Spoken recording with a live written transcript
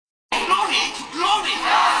glory.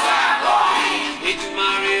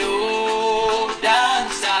 Èdùmàrè o,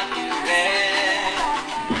 dansa kire.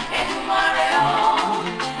 Èdùmàrè o,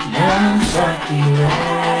 dansa kire.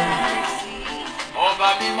 Ọba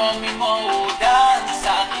mímọ́ mímọ́ o,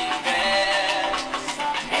 dansa kire.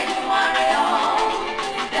 Èdùmàrè o,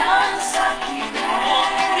 dansa kire.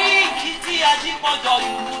 Oríkì tí ajípọ̀jọ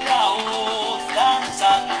Yúdà o,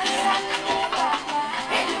 dansa kire.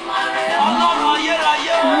 Èdùmàrè o, Ọlọ́run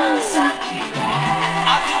ayérayé o, dansa kire.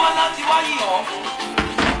 Àtiwá láti wá yìn ọ́,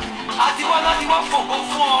 àtiwá láti wá fògo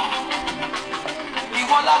fún ọ.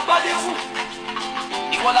 Ìwọ la gbádé fún,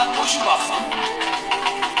 ìwọ la gbóṣùbà fún.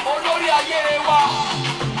 Olórí ayé wa,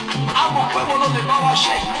 a mọ̀ pé mo ló lè bá wa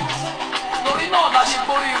ṣe. Torí náà la ṣe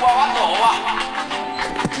gbórí wa wá tọ̀ wá.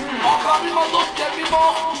 Ọba mímọ́ tó jẹ mímọ́,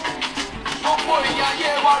 gbogbo ìyìn ayé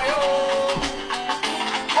wa rèé o.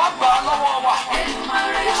 Wá gbà á lọ́wọ́ wa.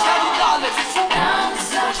 Kò sẹ́ni tá a lè fi fún.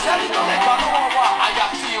 Kò sẹ́ni tó lè gbà lọ́wọ́ wa.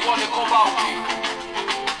 Àyàfi ìwọ ni kò bá òkè.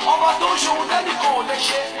 Ọba tó ń ṣòwò tẹ́nìkan ò lè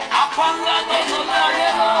ṣe. Apá ńlá tó sọ láyé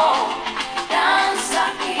lọ. Dansa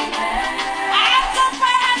kire.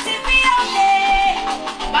 Àtọ́pẹ́ àti bí òye.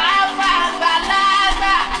 Bàbá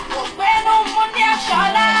àgbàlagbà. Ògbénu mú ní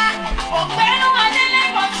ẹ̀ṣọ́lá. Ògbénu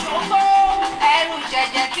adélébọ̀ ṣògo. Ẹrù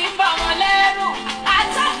jẹ̀jẹ̀ tí ń bà wọ́n lẹ́rù.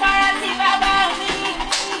 Àtọ́pẹ́ àti bàbá mi.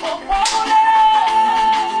 Òpó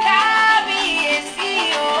múlẹ̀. Kábíyèsí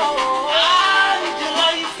o. Àjùlọ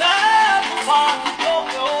ìfẹ́ fún àdúgbò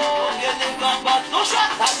ògèdè gbọ̀ngbọ̀n tó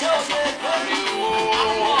ṣàtàjẹ́ òde lórí o.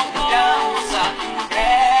 Dansa kire.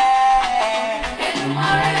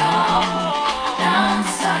 Èdùmàrè o,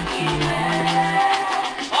 dansa kire.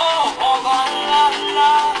 Ọba ńlá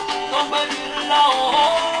ńlá tó gbé ní ńlá o.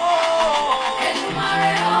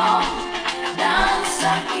 Èdùmàrè o,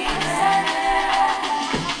 dansa kire.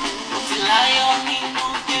 Ti láyọ̀ nínú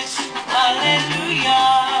Jésù, hallelujah.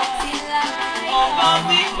 Ọba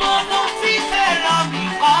mímọ́ ló fi fẹ́ràn mi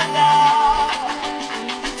padà.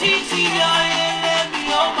 Títí ayé lèmi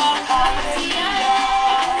ó máa hallelujah.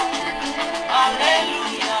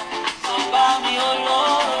 Hallelujah, ọba mi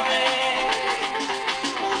olóore.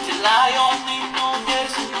 Mo ti láyọ̀ nínú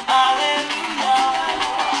Jésù, hallelujah.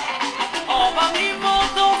 Ọba mímọ́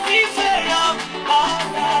tó fi fẹ́ràn mi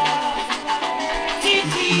padà.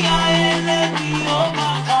 Títí ayé lèmi ó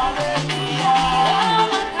máa hallelujah.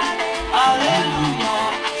 Hallelujah,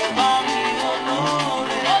 ọba mi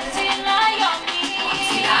olóore. Mo ti láyọ̀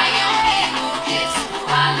nínú Jésù,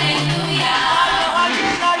 hallelujah.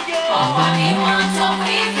 Ọba mímọ́ tó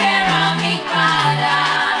fi fẹ́ràn mi padà.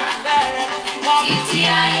 Títí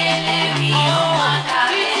ayé lèmi ó máa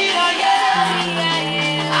hallelujah.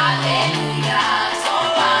 Hallelujah,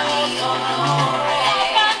 ọba mi olóore.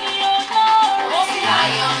 Mo ti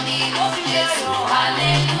láyọ̀ nínú Jésù,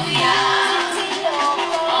 hallelujah.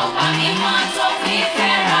 Ọba mímọ́ tó fi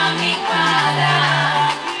fẹ́ràn mi padà.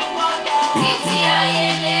 Títí ayé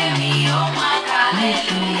lèmi ó máa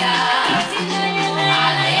hallelujah.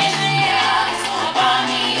 Hallelujah, ọba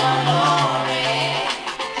mi olóore.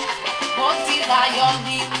 Mo ti láyọ̀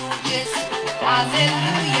nínú Jésù,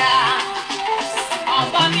 hallelujah.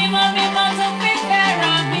 Ọba mímọ́ mímọ́ tó fi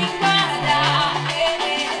fẹ́ràn mi padà.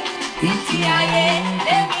 Títí ayé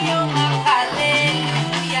lèmi ó máa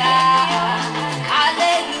hallelujah.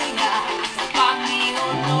 Hallelujah, ọba mi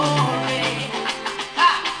olóore.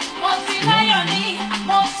 Mo ti láyọ̀ ní,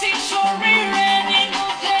 mo ti ṣoríire nínú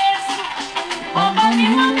Jésù. Ọba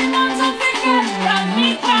mímọ́ mímọ́ tó fi fẹ́ràn mi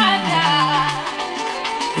padà.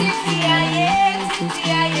 Títí ayé,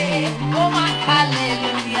 ó máa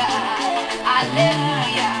hallelujah.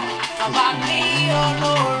 Hallelujah, ọba mi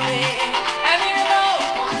olóore. Ẹ̀mí mímọ́.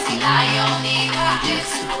 Mo ti láyọ̀ nínú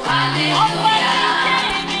Jésù, hallelujah.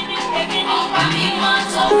 Ọba mímọ́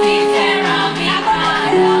tó fi fẹ́ràn mi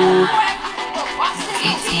padà.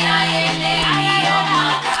 Títí ayé lèmi ó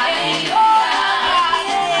máa hallelujah.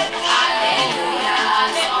 Hallelujah,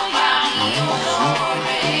 ọba mi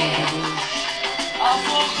olóore.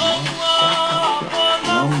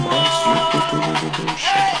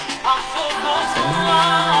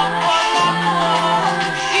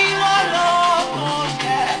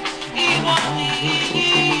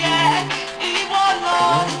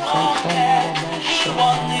 Ìwọ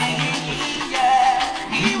ni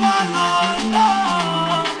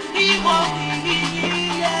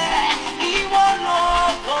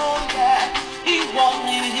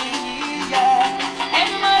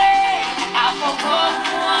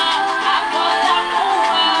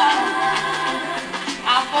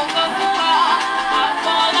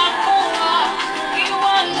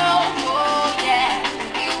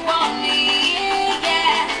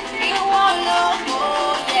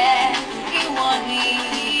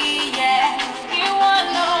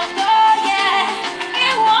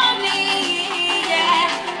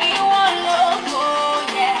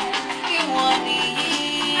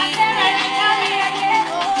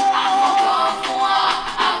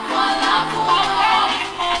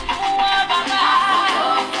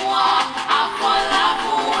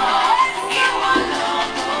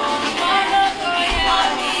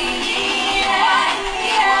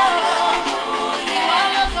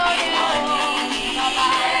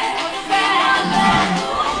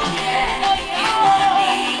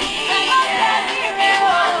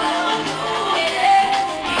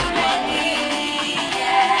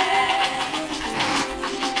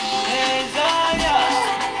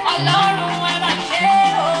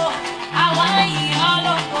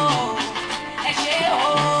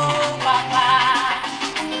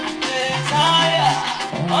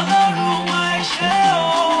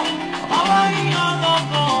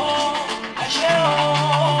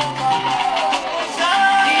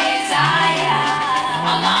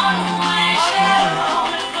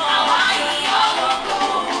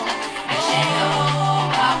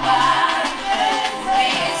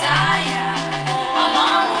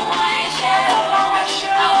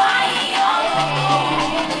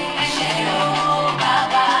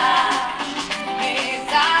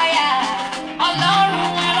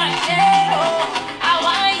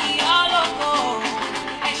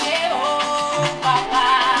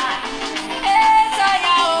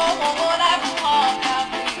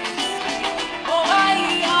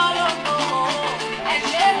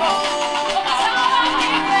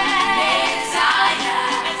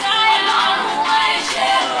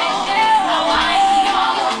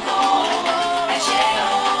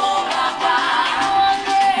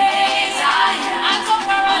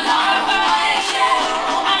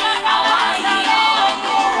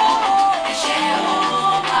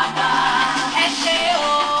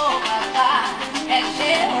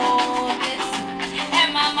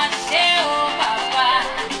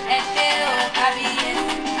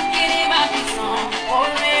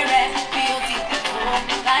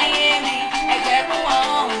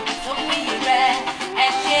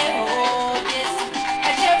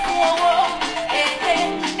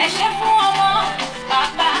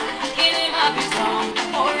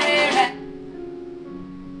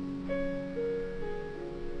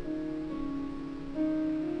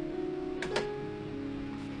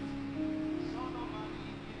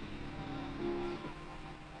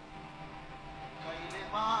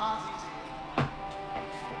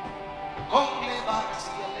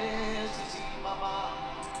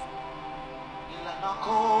I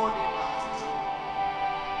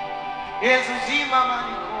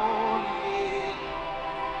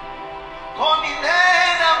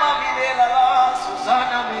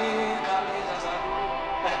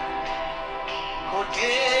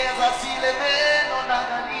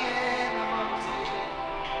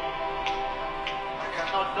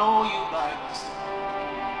cannot know you by myself.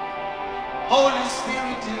 Holy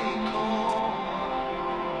Spirit, take over.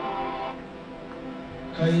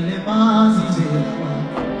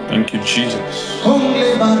 Thank you, Jesus.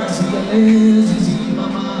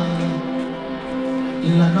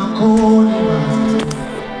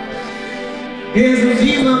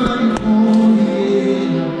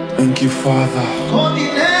 Thank you, Father.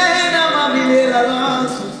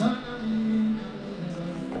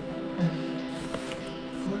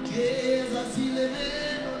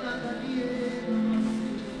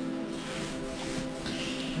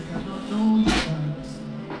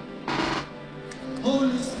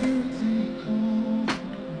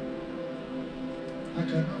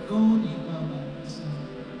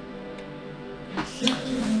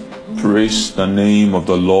 Praise the name of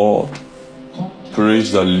the Lord.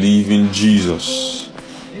 Praise the living Jesus.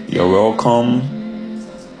 You're welcome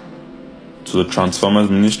to the Transformers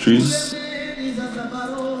Ministries, a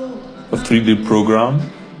 3-day program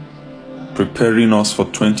preparing us for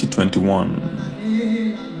 2021.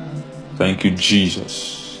 Thank you,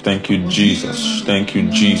 Jesus. Thank you, Jesus. Thank you,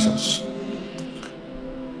 Jesus.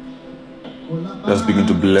 Let's begin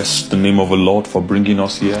to bless the name of the Lord for bringing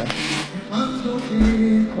us here.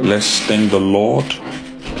 Let's thank the Lord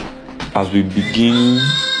as we begin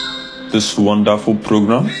this wonderful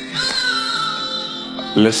program.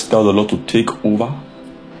 Let's tell the Lord to take over.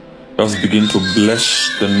 Let's begin to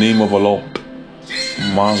bless the name of the Lord.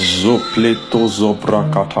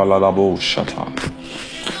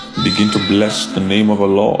 Begin to bless the name of the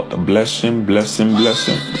Lord. Bless him, bless him, bless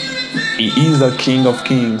him. He is the King of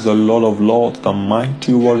kings, the Lord of lords, the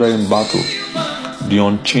mighty warrior in battle, the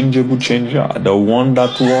unchangeable changer, the one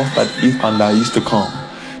that was, that is, and that is to come.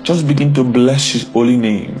 Just begin to bless his holy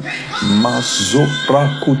name.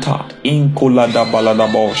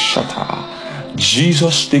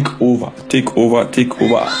 Jesus, take over, take over, take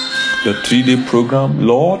over the 3-day program.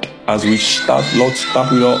 Lord, as we start, Lord,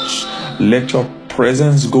 start with us. Let your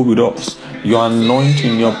presence go with us. Your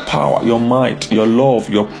anointing, your power, your might, your love,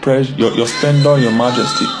 your praise, your splendor, your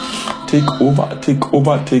majesty. Take over, take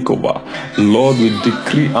over, take over. Lord, we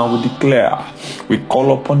decree and we declare. We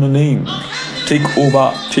call upon the name. Take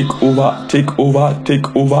over, take over, take over,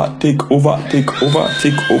 take over, take over, take over,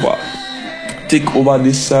 take over. Take over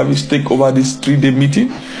this service, take over this 3-day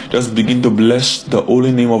meeting. Just begin to bless the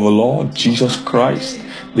holy name of the Lord Jesus Christ,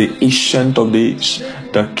 the Ancient of Days,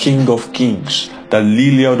 the King of Kings, the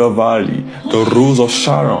Lily of the Valley, the Rose of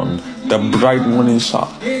Sharon, the bright morning star.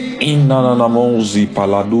 Inananamozi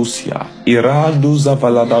paladusia, iraduza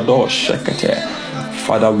valadado shekete.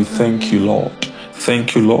 Father, we thank you, Lord.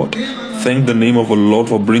 Thank you, Lord. Thank the name of the Lord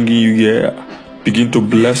for bringing you here. Begin to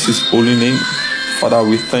bless his holy name. Father,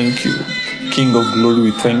 we thank you. King of glory,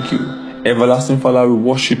 we thank you. Everlasting Father, we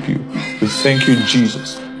worship you. We thank you,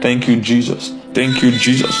 Jesus. Thank you, Jesus. Thank you,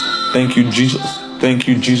 Jesus. Thank you, Jesus. Thank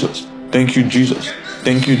you, Jesus. Thank you, Jesus.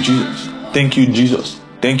 Thank you, Jesus. Thank you, Jesus.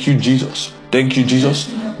 Thank you, Jesus. Thank you, Jesus.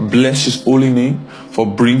 Bless his holy name for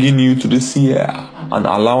bringing you to this year and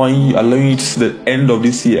allowing you to see the end of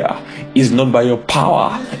this year. It's not by your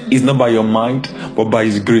power, it's not by your might, but by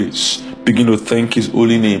his grace. Begin to thank his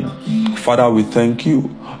holy name. Father, we thank you.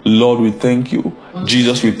 Lord, we thank you.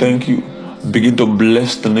 Jesus, we thank you. Begin to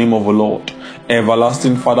bless the name of the Lord.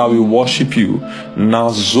 Everlasting Father, we worship you.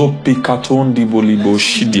 Nazopi katondi bolibo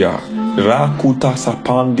shidia. Rakuta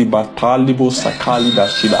sapandi batalibo sakali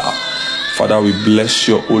dashida. Father, we bless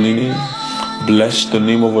your holy name. Bless the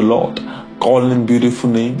name of the Lord. Call him beautiful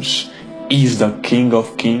names. He is the King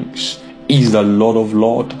of kings. He is the Lord of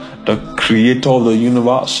lords, the creator of the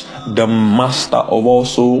universe, the master of all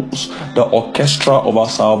souls, the orchestra of our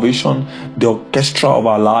salvation, the orchestra of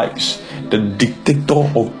our lives, the dictator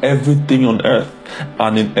of everything on earth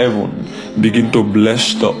and in heaven. Begin to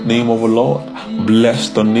bless the name of the Lord. Bless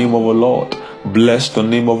the name of the Lord. Bless the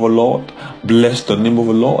name of the Lord. Bless the name of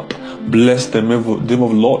the Lord. Bless the name of the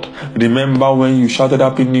Lord. Remember when you shouted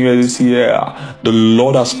Happy New Year this year, the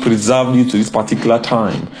Lord has preserved you to this particular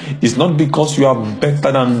time. It's not because you are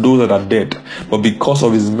better than those that are dead, but because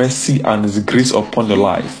of his mercy and his grace upon your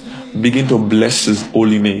life. Begin to bless his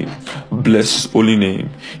holy name. Bless his holy name.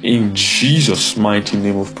 In Jesus' mighty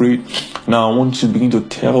name of prayer. Now I want you to begin to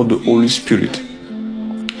tell the Holy Spirit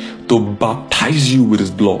to baptize you with his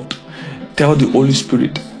blood. Tell the Holy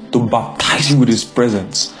Spirit to baptize you with his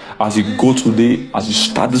presence. as you go today, as you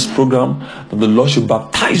start this program, that the Lord should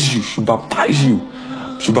baptize you, should baptize you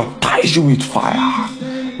with fire.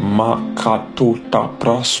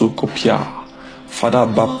 Father,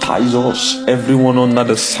 baptize us, everyone under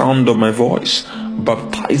the sound of my voice.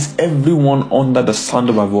 Baptize everyone under the sound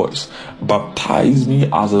of my voice. Baptize me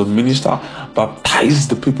as a minister. Baptize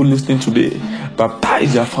the people listening today.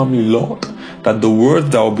 Baptize their family, Lord, that the words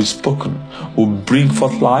that will be spoken will bring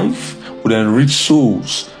forth life, will enrich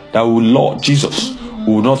souls, that will, Lord Jesus,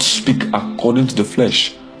 will not speak according to the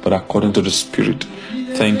flesh, but according to the Spirit.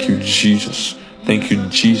 Thank you, Jesus. Thank you,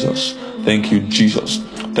 Jesus. Thank you, Jesus.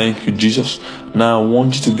 Thank you, Jesus. Now I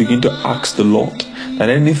want you to begin to ask the Lord that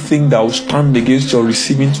anything that will stand against your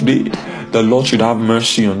receiving today, the Lord should have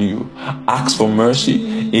mercy on you. Ask for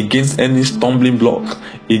mercy against any stumbling block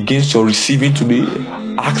against your receiving today.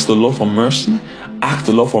 Ask the Lord for mercy. Ask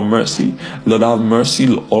the Lord for mercy. Lord, have mercy,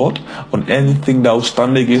 Lord, on anything that will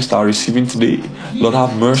stand against our receiving today. Lord,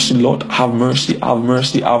 have mercy, Lord. Have mercy, have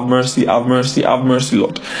mercy, have mercy, have mercy, have mercy,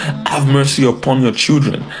 Lord. Have mercy upon your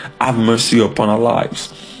children. Have mercy upon our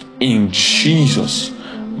lives. In Jesus'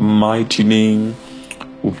 mighty name,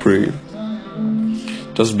 we pray.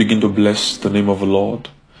 Just begin to bless the name of the Lord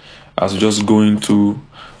as we just go into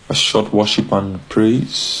a short worship and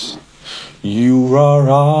praise. You are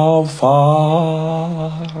Alpha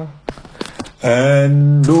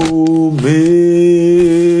and Omega.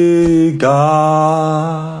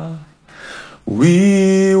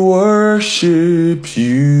 We worship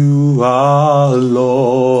you, our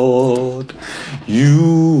Lord.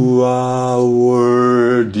 You are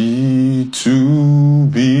worthy to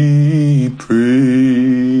be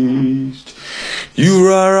praised. You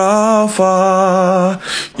are Alpha,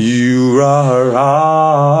 you are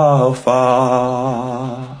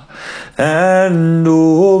Alpha and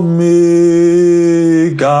Omega.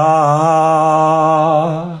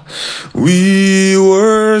 We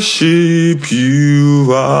worship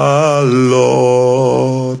you, our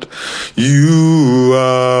Lord. You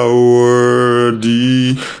are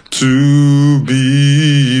worthy to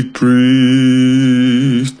be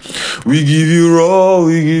praised. We give you all,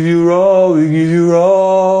 we give you all, we give you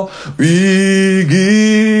all, we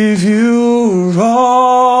give you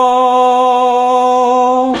all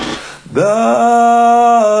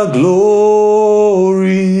the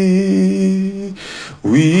glory.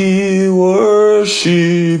 We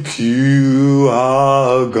worship you,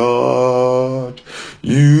 our God.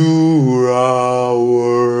 You are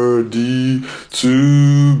worthy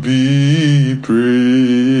to be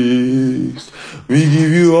praised. We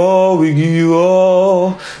give you all, we give you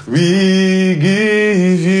all, we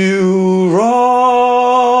give you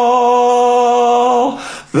all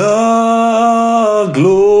the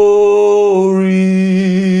glory.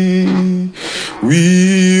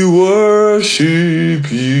 We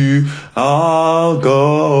worship you, our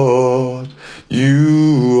God.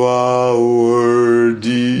 You are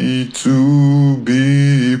worthy to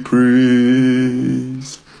be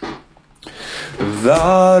praised.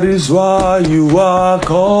 That is why you are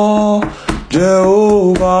called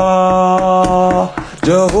Jehovah,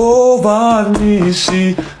 Jehovah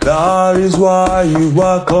Nissi. That is why you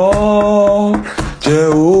are called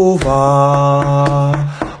Jehovah.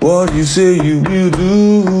 What you say you will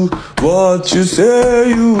do, what you say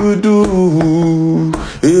you will do,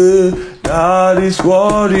 yeah, that is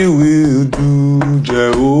what you will do,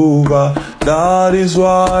 Jehovah. That is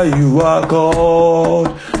why you are called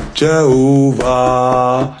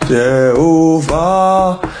Jehovah,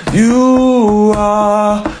 Jehovah. You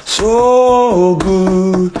are so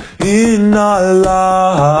good in our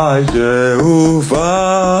lives,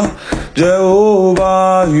 Jehovah,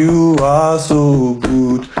 Jehovah. You are so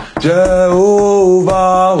good,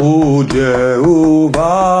 Jehovah, oh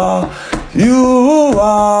Jehovah. You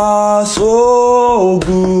are so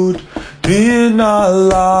good in our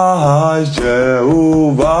lives,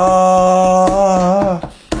 Jehovah.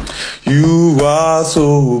 You are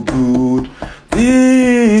so good.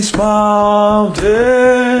 This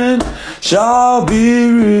mountain shall be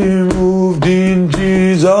removed in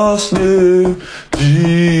Jesus' name.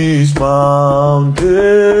 This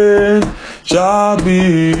mountain shall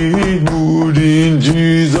be removed in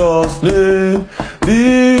Jesus' name.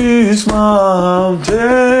 This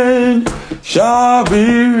mountain shall be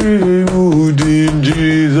removed in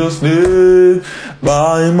Jesus' name.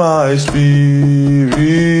 By my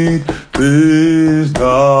spirit, praise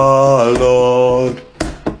the Lord.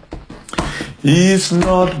 It's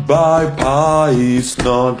not by power, it's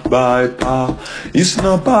not by power, it's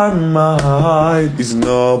not by might, it's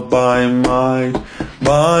not by might.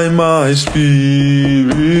 By my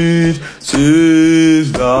spirit,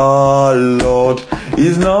 says the Lord.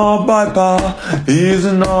 It's not by power, it's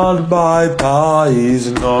not by power, it's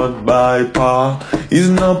not by power, it's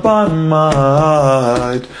not by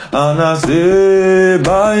might, and I say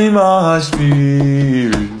by my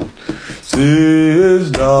spirit,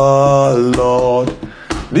 says the Lord.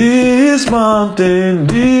 This mountain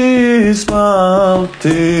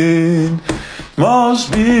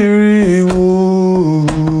must be removed.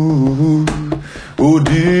 Oh,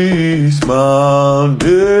 this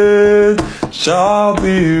mountain shall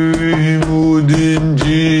be removed in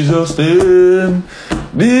Jesus' name.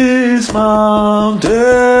 This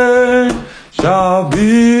mountain shall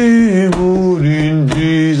be removed in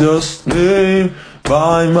Jesus' name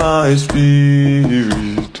by my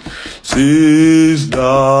spirit, says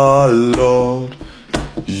the Lord.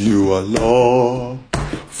 You are Lord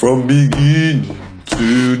from beginning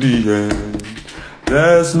to the end.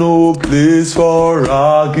 There's no place for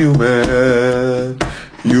argument.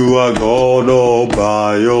 You are God all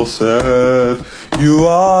by yourself. You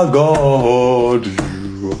are God.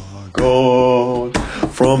 You are God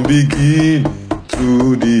from beginning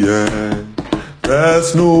to the end.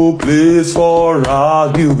 There's no place for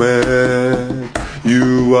argument.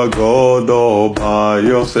 You are God all by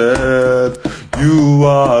yourself. You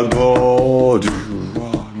are God. You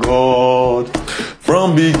are God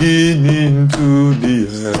from beginning to the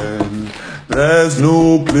end. There's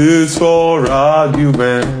no place for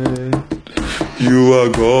argument. You are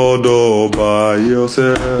God all by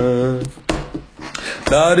yourself.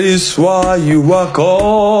 That is why you are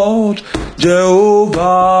called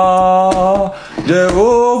Jehovah,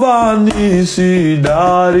 Jehovah Nissi.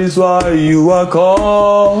 That is why you are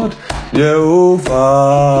called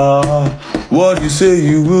Jehovah. What you say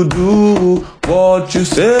you will do, what you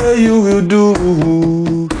say you will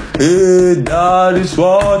do, hey, that is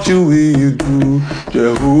what you will do,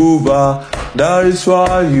 Jehovah. That is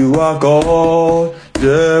why you are called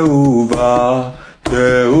Jehovah,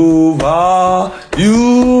 Jehovah.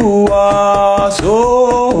 You are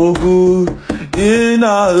so good in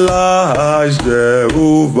our lives,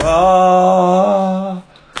 Jehovah.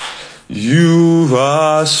 You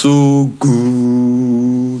are so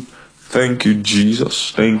good. Thank you,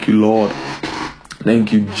 Jesus. Thank you, Lord.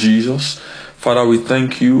 Thank you, Jesus. Father, we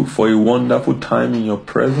thank you for a wonderful time in your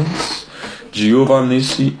presence. Jehovah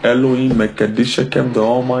Nissi, Elohim, Mekedishekem, the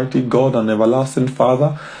Almighty God and everlasting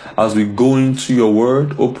Father, as we go into your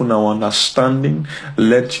word, open our understanding.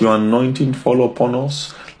 Let your anointing fall upon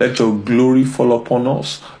us. Let your glory fall upon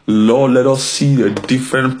us. Lord, let us see a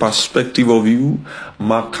different perspective of you.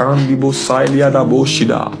 Makandibo Sailiadabo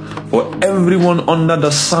Shida. For everyone under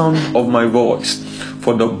the sound of my voice.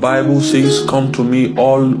 For the Bible says, come to me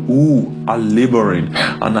all who are laboring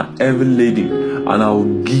and are heavy laden, and I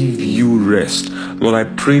will give you rest. Lord, I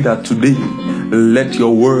pray that today, let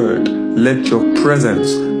your word, let your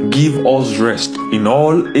presence give us rest in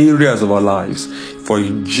all areas of our lives. For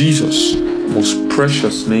in Jesus' most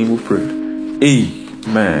precious name we pray.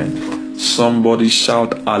 Amen. Somebody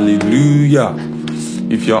shout hallelujah.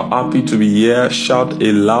 If you're happy to be here, shout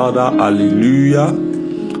a louder hallelujah.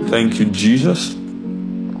 Thank you, Jesus.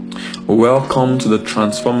 Welcome to the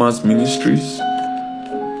Transformers Ministries.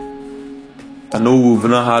 I know we've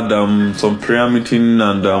not had some prayer meeting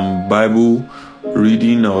and Bible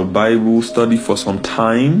reading or Bible study for some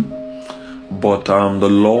time, but the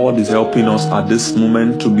Lord is helping us at this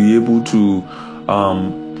moment to be able to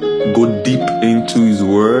go deep into His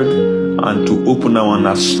Word and to open our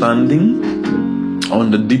understanding on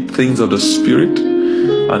the deep things of the Spirit.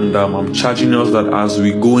 And I'm charging us that as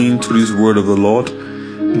we go into this Word of the Lord,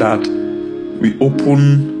 that we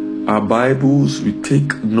open our Bibles, we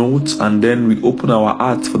take notes, and then we open our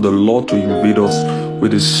hearts for the Lord to invade us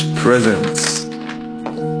with His presence.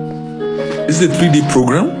 This is a 3-day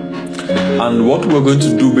program, and what we're going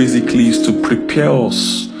to do basically is to prepare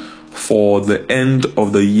us for the end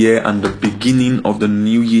of the year and the beginning of the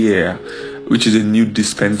new year, which is a new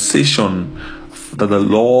dispensation that the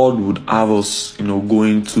Lord would have us, go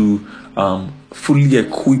into fully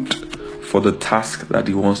equipped for the task that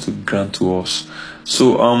He wants to grant to us.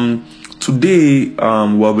 So today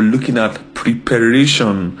we'll be looking at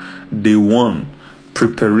preparation day 1.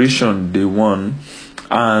 Preparation day 1,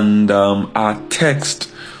 and our text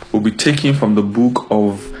will be taken from the book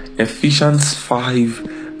of Ephesians 5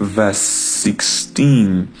 verse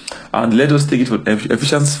 16, and let us take it from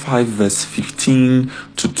Ephesians 5 verse 15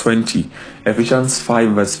 to 20. Ephesians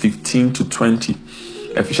 5 verse 15 to 20.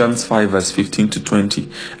 Ephesians 5 verse 15 to 20.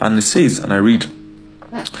 And it says, and I read,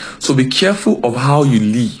 so be careful of how you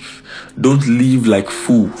live, Don't live like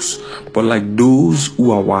fools, but like those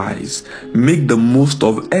who are wise. Make the most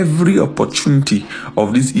of every opportunity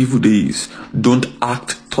of these evil days. Don't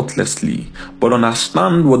act thoughtlessly, but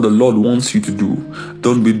understand what the Lord wants you to do.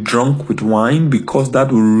 Don't be drunk with wine, because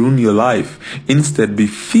that will ruin your life. Instead, be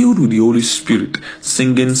filled with the Holy Spirit,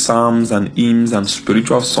 singing psalms and hymns and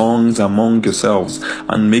spiritual songs among yourselves,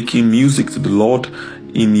 and making music to the Lord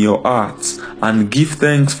in your hearts, and give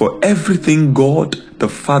thanks for everything to God the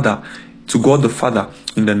Father,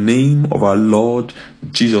 in the name of our Lord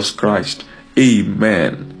Jesus Christ.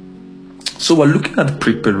 Amen. So we're looking at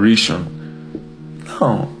preparation.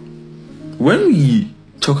 Now, when we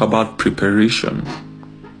talk about preparation,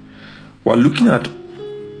 we're looking at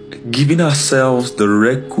giving ourselves the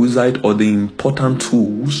requisite or the important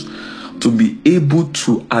tools to be able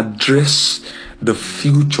to address the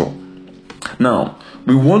future. Now,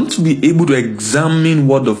 we want to be able to examine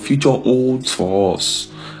what the future holds for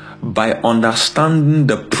us by understanding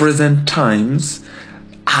the present times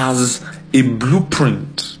as a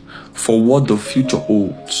blueprint for what the future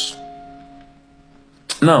holds.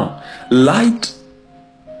 Now, light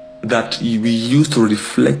that we use to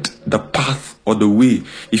reflect the path or the way.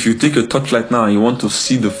 If you take a torchlight now and you want to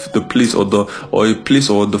see the place or a place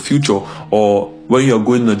or the future, or when you're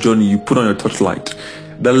going on a journey, you put on your torchlight.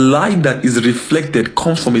 The light that is reflected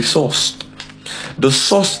comes from a source. The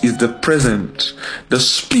source is the present. The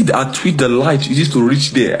speed at which the light uses to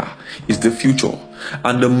reach there is the future.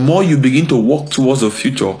 And the more you begin to walk towards the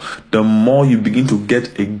future, the more you begin to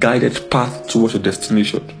get a guided path towards your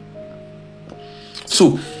destination.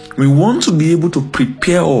 So, we want to be able to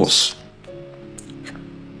prepare us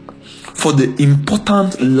for the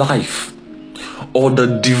important life or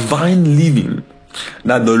the divine living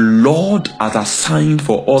that the Lord has assigned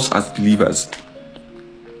for us as believers.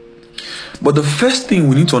 But the first thing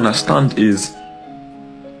we need to understand is,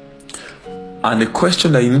 and the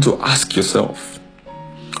question that you need to ask yourself,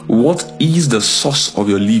 what is the source of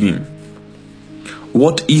your living?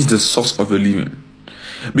 What is the source of your living?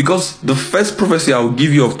 Because the first prophecy I will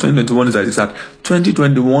give you of 2021 is that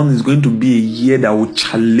 2021 is going to be a year that will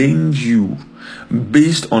challenge you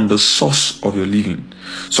based on the source of your living.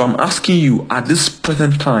 So I'm asking you at this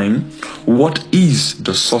present time, what is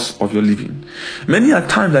the source of your living? Many a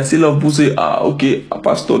times I see a lot of people say, okay,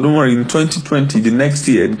 Pastor, don't worry, in 2020, the next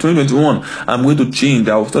year, in 2021, I'm going to change.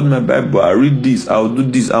 I will study my Bible, I read this, I will do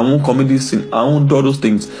this, I won't commit this sin, I won't do all those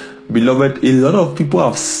things. Beloved, a lot of people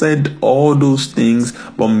have said all those things,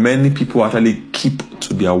 but many people actually keep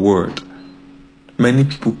to their word. Many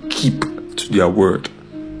people keep to their word.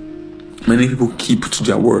 Many people keep to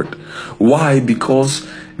their word. Why? Because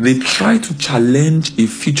they try to challenge a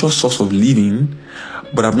future source of living,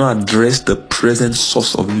 but have not addressed the present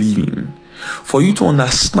source of living. For you to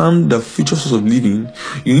understand the future source of living,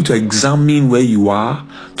 you need to examine where you are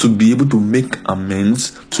to be able to make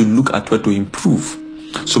amends, to look at where to improve.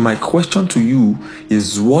 So my question to you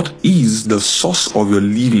is, what is the source of your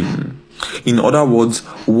living? In other words,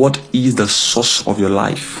 what is the source of your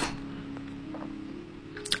life?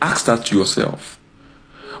 Ask that to yourself.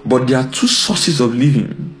 But there are two sources of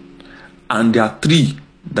living, and there are three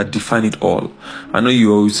that define it all. I know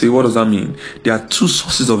you always say, what does that mean? There are two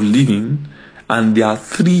sources of living, and there are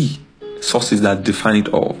three sources that define it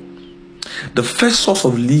all. The first source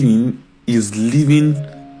of living is living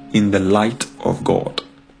in the light of God.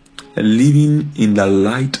 Living in the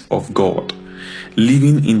light of God.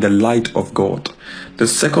 Living in the light of God. The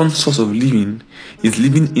second source of living is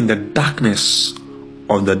living in the darkness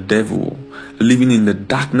of the devil. Living in the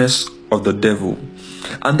darkness of the devil.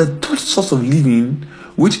 And the third source of living,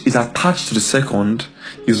 which is attached to the second,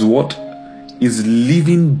 is what? Is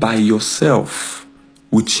living by yourself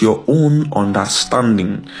with your own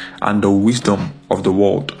understanding and the wisdom of the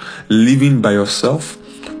world. Living by yourself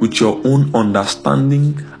with your own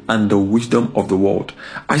understanding and the wisdom of the world.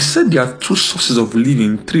 I said there are two sources of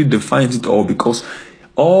living. Three defines it all, because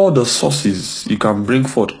all the sources you can bring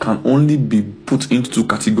forth can only be put into two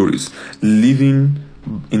categories: living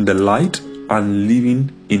in the light and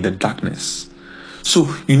living in the darkness.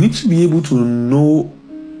 So you need to be able to know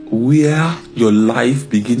where your life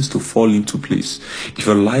begins to fall into place. If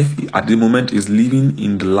your life at the moment is living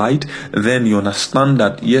in the light, then you understand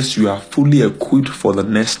that yes, you are fully equipped for the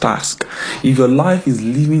next task. If your life is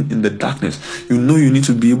living in the darkness, you know you need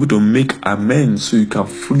to be able to make amends so you can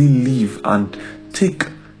fully live and take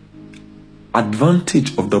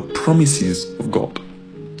advantage of the promises of God.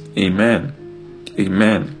 Amen.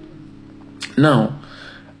 Amen. Now,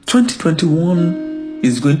 2021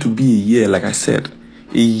 is going to be a year, like I said,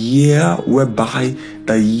 a year whereby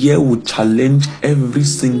the year will challenge every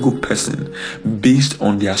single person based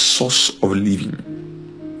on their source of living.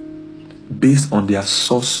 Based on their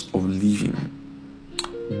source of living.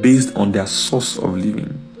 Based on their source of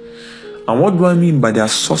living. And what do I mean by their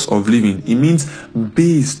source of living? It means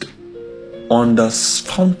based on the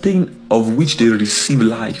fountain of which they receive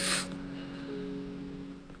life.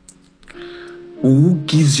 Who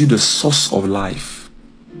gives you the source of life?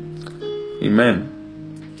 Amen.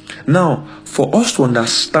 Now, for us to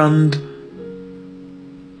understand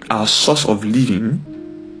our source of living,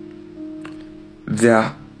 there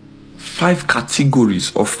are 5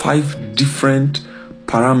 categories or 5 different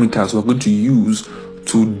parameters we're going to use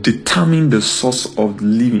to determine the source of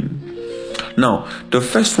living. Now, the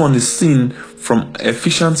first one is seen from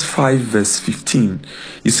Ephesians 5 verse 15.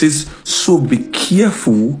 It says, so be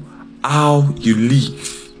careful how you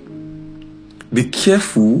live. Be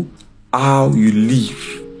careful how you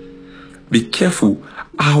live. Be careful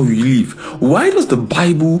how you live. Why does the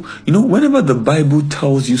Bible, whenever the Bible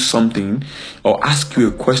tells you something or asks you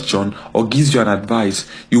a question or gives you an advice,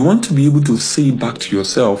 you want to be able to say it back to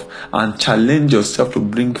yourself and challenge yourself to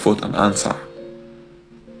bring forth an answer.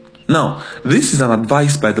 Now, this is an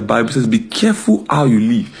advice by the Bible. It says, be careful how you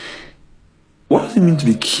live. What does it mean to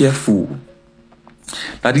be careful?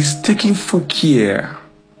 That is taking full care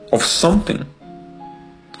of something.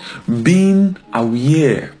 Being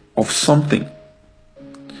aware of something,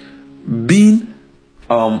 being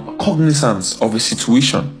cognizant of a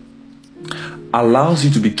situation allows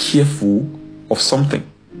you to be careful of something.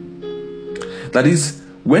 That is,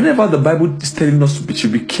 whenever the Bible is telling us to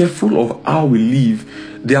be careful of how we live,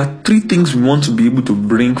 there are 3 things we want to be able to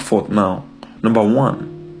bring forth now. Number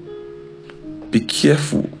 1, be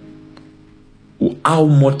careful how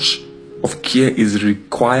much of care is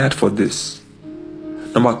required for this.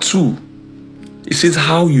 Number 2, it says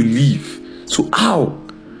how you live. So how?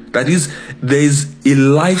 That is, there is a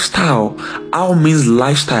lifestyle. How means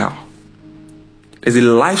lifestyle. There's a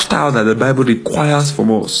lifestyle that the Bible requires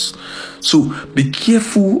from us. So be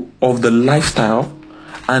careful of the lifestyle,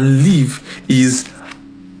 and live is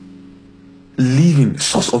living,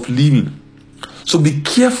 source of living. So be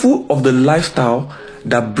careful of the lifestyle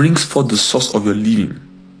that brings forth the source of your living.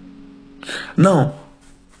 Now,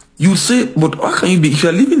 you say, but how can you be, if you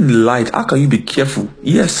are living in light, how can you be careful?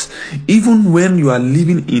 Yes, even when you are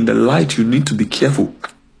living in the light, you need to be careful.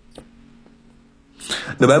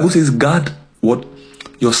 The Bible says, guard what?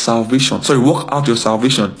 Your salvation. Work out your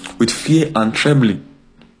salvation with fear and trembling.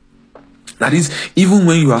 That is, even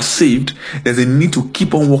when you are saved, there's a need to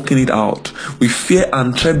keep on working it out. With fear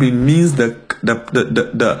and trembling means the depth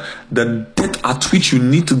at which you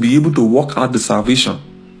need to be able to work out the salvation.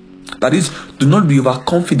 That is, do not be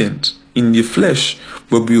overconfident in the flesh,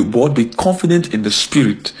 but be confident in the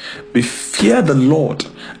spirit. Be fear the Lord,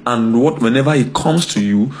 and whenever He comes to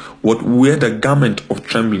you, wear the garment of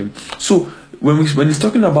trembling. So when He's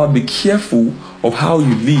talking about be careful of how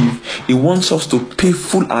you live, He wants us to pay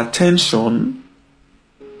full attention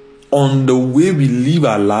on the way we live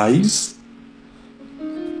our lives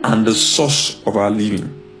and the source of our living.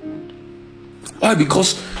 Why?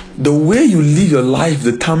 Because the way you live your life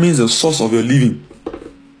determines the source of your living.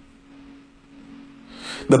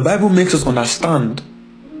 The Bible makes us understand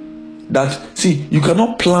that, see, you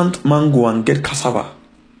cannot plant mango and get cassava.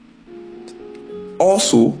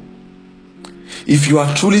 Also, if you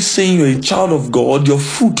are truly saying you're a child of God, your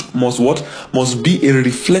fruit must be a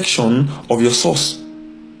reflection of your source.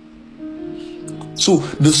 So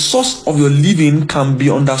the source of your living can be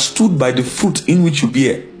understood by the fruit in which you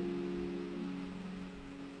bear.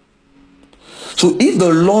 So if the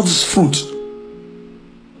Lord's fruit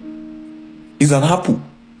is an apple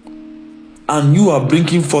and you are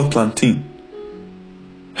bringing forth plantain,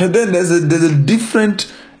 and then there's a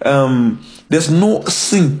different there's no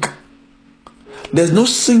sync. There's no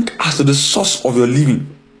sync as to the source of your living.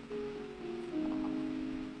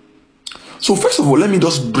 So first of all, let me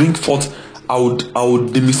just bring forth, I would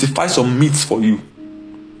demystify some myths for you.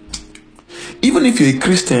 Even if you're a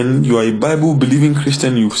Christian, you are a Bible believing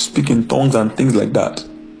Christian, you speak in tongues and things like that,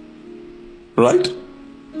 right?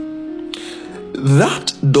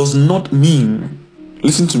 That does not mean,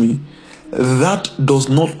 listen to me, that does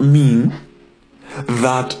not mean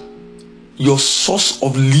that your source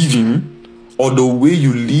of living or the way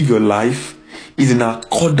you live your life is in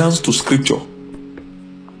accordance to Scripture.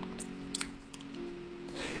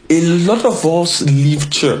 A lot of us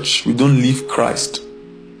live church, we don't live Christ.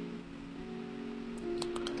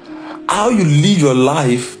 How you live your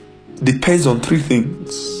life depends on 3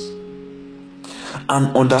 things: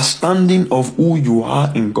 an understanding of who you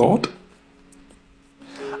are in God,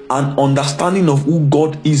 an understanding of who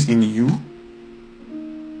God is in you,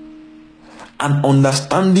 an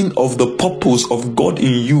understanding of the purpose of God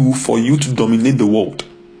in you for you to dominate the world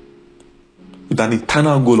with an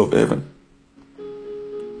eternal goal of heaven,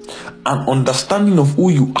 an understanding of who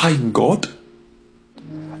you are in God,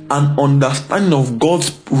 an understanding of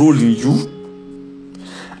God's role in you,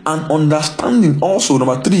 an understanding also,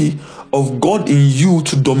 number 3, of God in you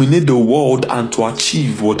to dominate the world and to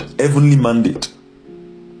achieve what heavenly mandate.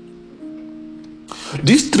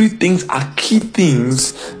 These 3 things are key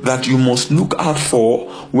things that you must look out for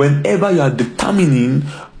whenever you are determining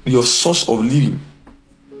your source of living.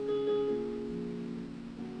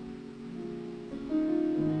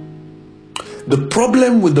 The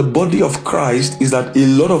problem with the body of Christ is that a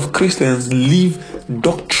lot of Christians live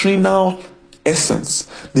doctrinal essence.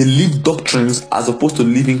 They live doctrines as opposed to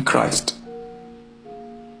living Christ.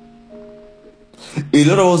 A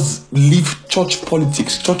lot of us live church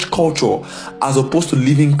politics, church culture, as opposed to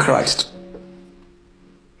living Christ.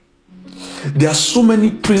 There are so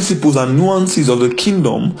many principles and nuances of the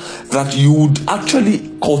kingdom that you would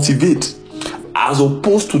actually cultivate as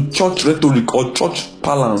opposed to church rhetoric or church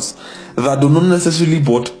parlance that do not necessarily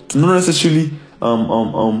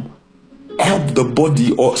help the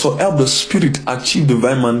body or so help the spirit achieve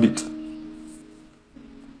divine mandate.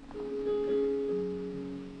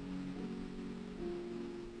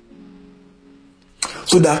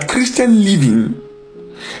 So there are Christian living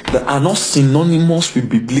that are not synonymous with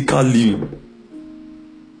biblical living.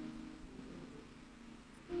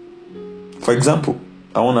 For example,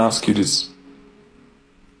 I want to ask you this.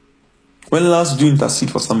 When last did you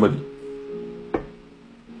intercede for somebody?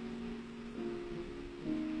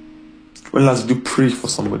 When last did you pray for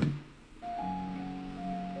somebody?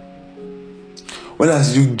 When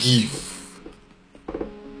last did you give?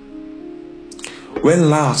 When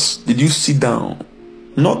last did you sit down?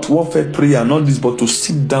 Not warfare prayer, not this, but to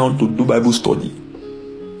sit down to do Bible study.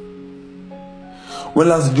 When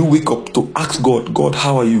last did you wake up to ask God, God,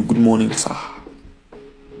 how are you? Good morning, sir.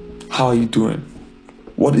 How are you doing?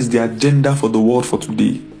 What is the agenda for the world for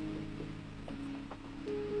today?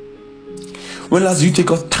 When last did you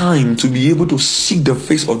take out time to be able to seek the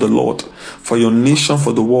face of the Lord for your nation,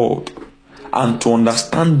 for the world, and to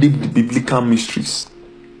understand deep the biblical mysteries?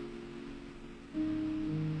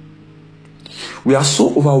 We are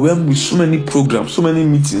so overwhelmed with so many programs, so many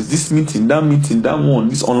meetings, this meeting, that one,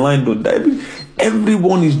 this online, that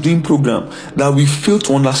everyone is doing program, that we fail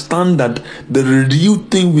to understand that the real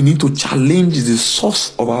thing we need to challenge is the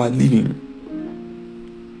source of our living.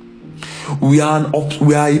 We are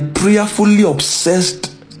a prayerfully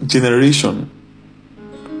obsessed generation,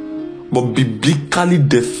 but biblically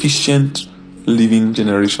deficient living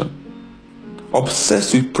generation.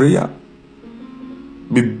 Obsessed with prayer,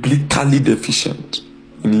 biblically deficient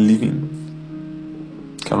in living.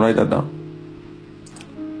 You can write that down.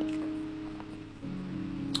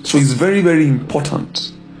 So it's very, very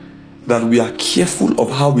important that we are careful of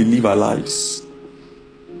how we live our lives.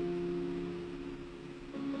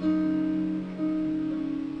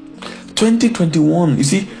 In 2021, you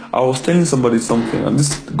see, I was telling somebody something, and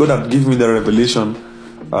this God had given me the revelation,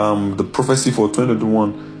 the prophecy for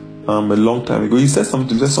 2021, a long time ago. He said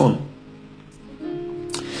something. He said, son,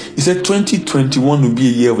 he said 2021 will be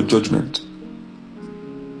a year of judgment.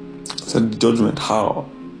 I said, judgment, how?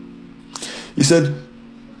 He said,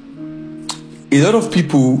 a lot of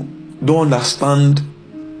people don't understand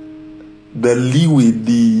the leeway,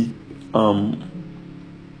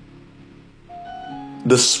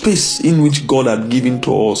 the space in which God had given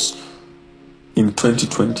to us in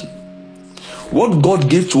 2020. What God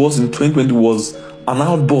gave to us in 2020 was an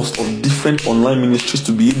outburst of different online ministries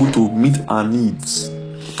to be able to meet our needs.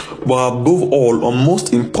 But above all, or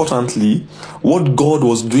most importantly, what God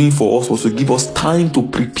was doing for us was to give us time to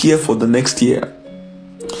prepare for the next year.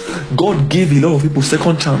 God gave a lot of people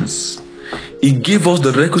second chance. He gave us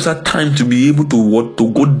the requisite time to be able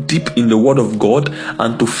to go deep in the Word of God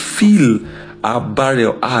and to fill our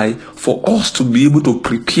barrier eye for us to be able to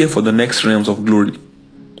prepare for the next realms of glory.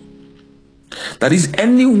 That is,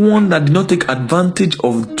 anyone that did not take advantage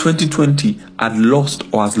of 2020 had lost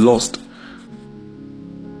or has lost.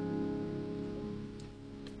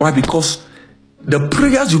 Why? Because the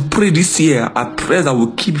prayers you pray this year are prayers that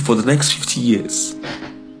will keep you for the next 50 years.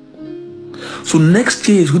 So next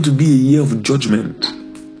year is going to be a year of judgment.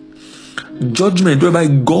 Judgment whereby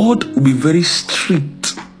God will be very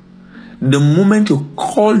strict. The moment you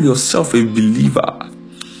call yourself a believer,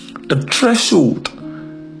 the threshold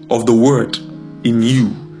of the word in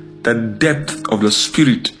you, the depth of the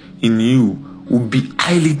spirit in you will be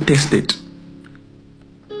highly tested.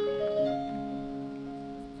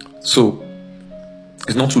 So,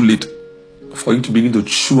 it's not too late for you to begin to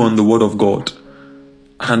chew on the word of God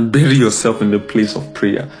and bury yourself in the place of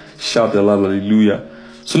prayer. Shout aloud, hallelujah.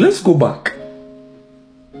 So let's go back.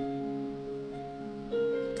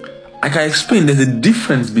 I can explain there's a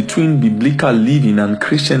difference between biblical living and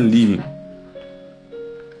Christian living.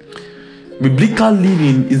 Biblical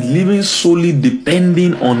living is living solely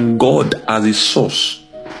depending on God as a source,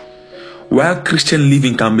 while Christian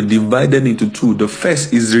living can be divided into two. The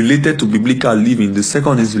first is related to biblical living. The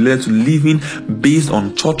second is related to living based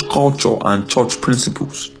on church culture and church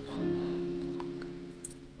principles.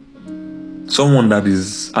 Someone that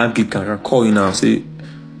is Anglican can call you now and say,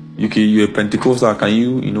 okay, you're a Pentecostal, can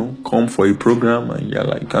you come for a program? And you're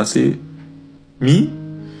like, you can say, me?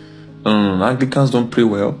 No, Anglicans don't pray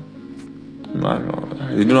well. No,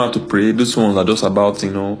 they don't know how to pray. Those ones are just about,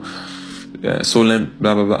 solemn,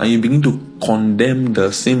 blah, blah, blah. And you begin to condemn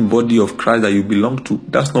the same body of Christ that you belong to.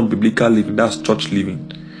 That's not biblical living, that's church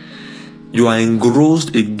living. You are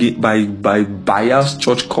engrossed by biased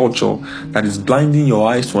church culture that is blinding your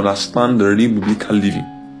eyes to understand the real biblical living.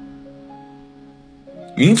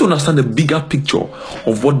 You need to understand the bigger picture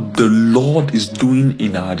of what the Lord is doing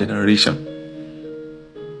in our generation.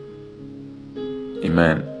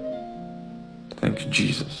 Amen. Thank you,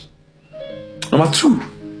 Jesus. Number 2.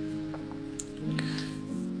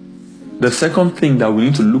 The second thing that we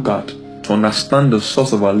need to look at to understand the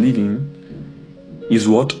source of our living is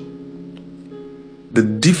what? The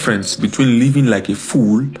difference between living like a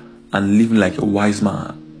fool and living like a wise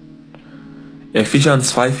man.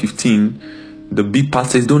 Ephesians 5:15, the big part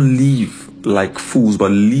says, don't live like fools,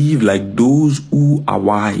 but live like those who are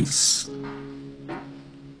wise.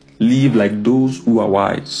 Live like those who are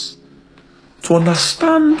wise. To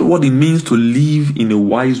understand what it means to live in a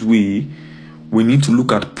wise way, we need to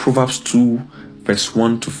look at Proverbs 2, verse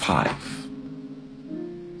 1 to 5.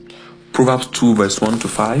 Proverbs 2, verse 1 to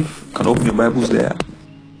 5. You can open your Bibles there.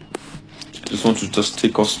 I just want to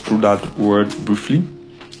take us through that word briefly.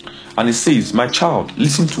 And it says, my child,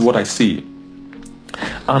 listen to what I say,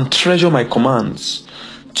 and treasure my commands.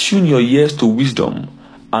 Tune your ears to wisdom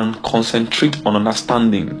and concentrate on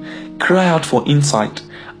understanding. Cry out for insight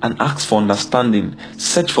and ask for understanding.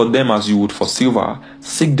 Search for them as you would for silver.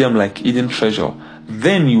 Seek them like hidden treasure.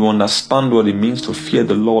 Then you understand what it means to fear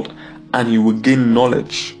the Lord, and you will gain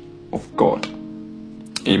knowledge of God.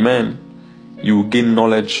 Amen. You will gain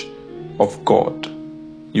knowledge of God.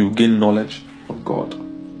 You will gain knowledge of God.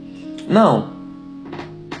 Now,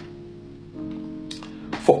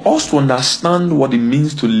 for us to understand what it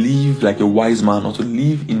means to live like a wise man or to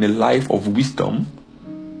live in a life of wisdom,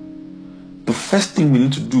 the first thing we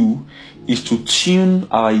need to do is to tune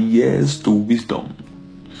our ears to wisdom.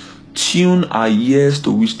 Tune our ears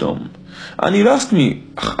to wisdom. And you ask me,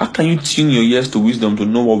 how can you tune your ears to wisdom to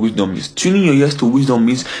know what wisdom is? Tuning your ears to wisdom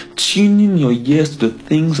means tuning your ears to the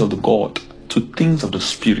things of the God, to things of the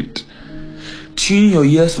Spirit. Tuning your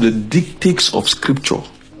ears to the dictates of Scripture.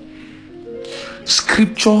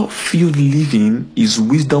 Scripture-filled living is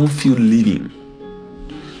wisdom-filled living.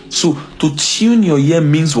 So to tune your ear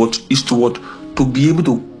means to be able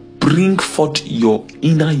to bring forth your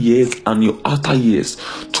inner ears and your outer ears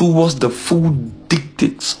towards the full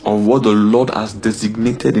dictates of what the Lord has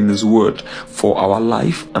designated in His Word for our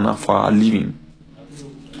life and for our living.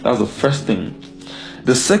 That's the first thing.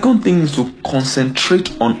 The second thing is to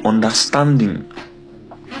concentrate on understanding.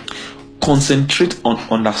 Concentrate on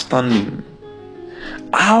understanding.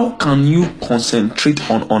 How can you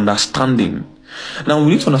concentrate on understanding? Now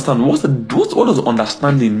we need to understand what does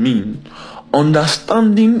understanding mean?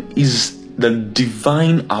 Understanding is the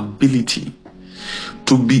divine ability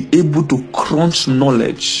to be able to crunch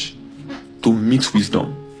knowledge to meet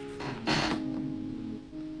wisdom.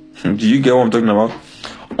 Do you get what I'm talking about?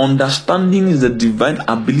 Understanding is the divine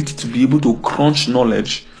ability to be able to crunch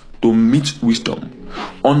knowledge to meet wisdom.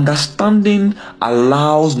 Understanding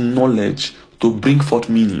allows knowledge to bring forth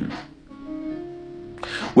meaning.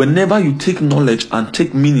 Whenever you take knowledge and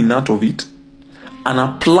take meaning out of it and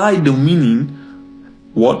apply the meaning,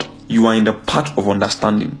 you are in the path of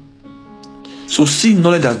understanding. So see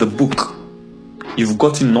knowledge as the book. You've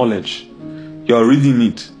gotten knowledge. You are reading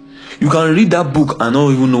it. You can read that book and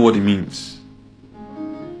not even know what it means.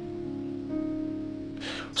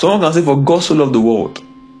 Someone can say, for God so loved the world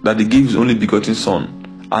that He gave His only begotten Son.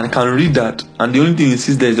 And I can read that, and the only thing it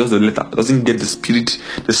sees there is just the letter. It doesn't get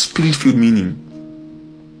the spirit-filled meaning.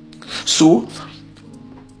 So,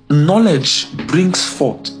 knowledge brings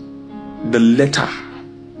forth the letter,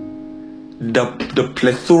 the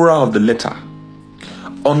plethora of the letter.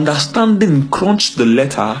 Understanding crunches the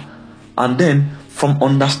letter, and then from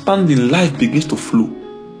understanding, life begins to flow.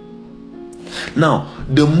 Now,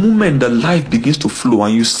 the moment the life begins to flow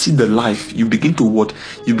and you see the life, you begin to what?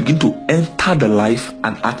 You begin to enter the life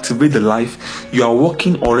and activate the life. You are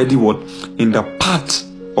walking already what? In the path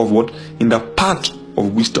of what? In the path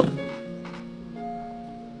of wisdom.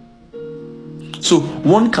 So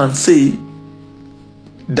one can say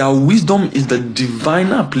that wisdom is the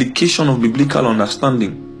divine application of biblical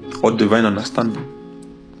understanding or divine understanding.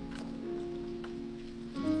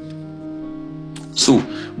 So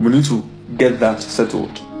we need to get that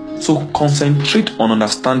settled. So concentrate on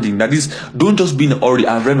understanding. That is, don't just be in a hurry.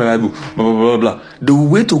 I've read my Bible, blah, blah, blah, blah. The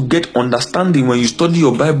way to get understanding when you study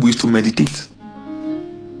your Bible is to meditate.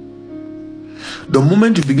 The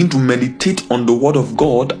moment you begin to meditate on the word of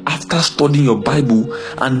God after studying your Bible,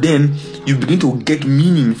 and then you begin to get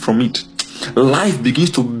meaning from it, life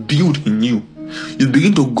begins to build in you. You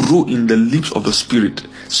begin to grow in the lips of the Spirit.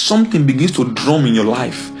 Something begins to drum in your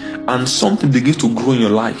life, and something begins to grow in your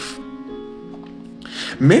life.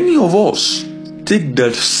 Many of us take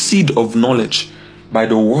the seed of knowledge by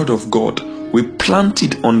the word of God. We plant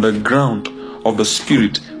it on the ground of the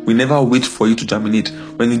Spirit. We never wait for it to germinate.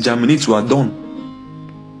 When it germinates, we are done.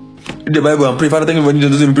 Read the Bible and pray, Father, thank you for it.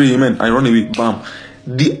 Doesn't pray, amen, and run away. Bam.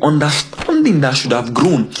 The understanding that should have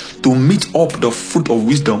grown to meet up the fruit of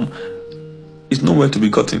wisdom is nowhere to be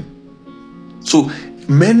gotten. So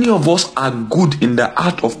many of us are good in the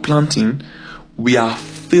art of planting. We are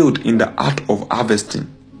failed in the art of harvesting.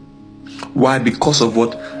 Why? Because of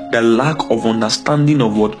what? The lack of understanding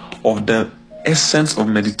of what? Of the essence of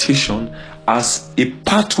meditation as a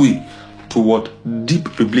pathway to what?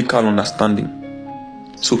 Deep biblical understanding.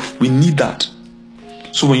 So we need that.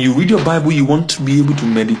 So when you read your Bible, you want to be able to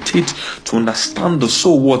meditate, to understand the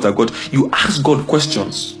soul word of God. You ask God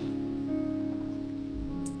questions.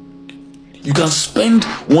 You can spend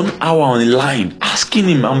 1 hour on a line asking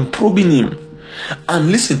him and probing him.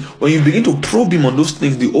 And listen, when you begin to probe him on those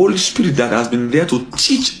things, the Holy Spirit that has been there to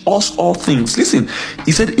teach us all things. Listen,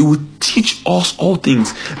 he said he will teach us all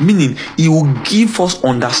things, meaning he will give us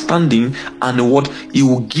understanding, and what? He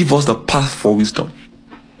will give us the path for wisdom.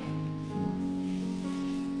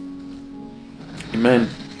 Amen.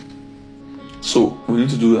 So we need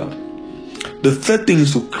to do that. The third thing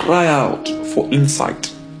is to cry out for insight.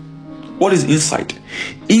 What is insight?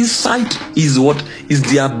 Insight is what? Is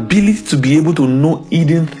the ability to be able to know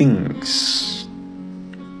hidden things.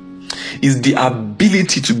 Is the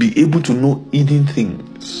ability to be able to know hidden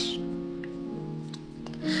things.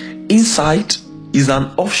 Insight is an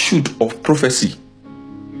offshoot of prophecy.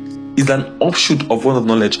 Is an offshoot of word of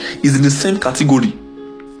knowledge. Is in the same category.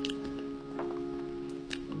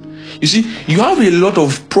 You see, you have a lot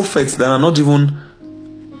of prophets that are not even,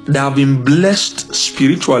 they have been blessed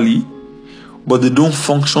spiritually, but they don't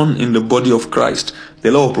function in the body of Christ.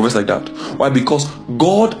 There are a lot of prophets like that. Why? Because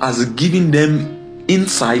God has given them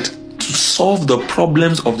insight to solve the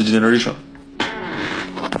problems of the generation.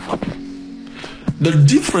 The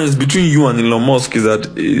difference between you and Elon Musk is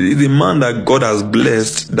that he's a man that God has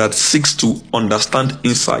blessed that seeks to understand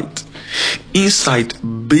insight. Insight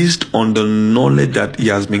based on the knowledge that he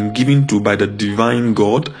has been given to by the divine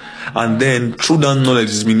God, and then through that knowledge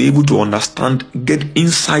he's been able to understand, get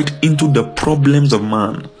insight into the problems of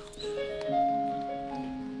man.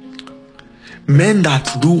 Men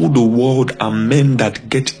that rule the world are men that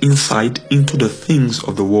get insight into the things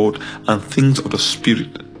of the world and things of the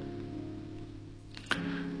Spirit.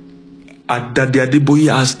 Adade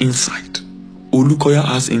Adeboye has insight. Olukoya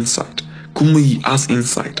has insight. Kumuyi has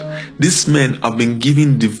insight. These men have been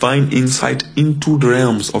given divine insight into the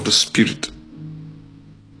realms of the Spirit.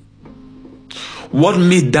 What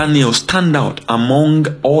made Daniel stand out among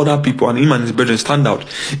other people, and him and his brethren stand out,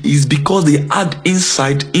 is because they had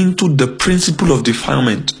insight into the principle of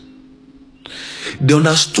defilement. They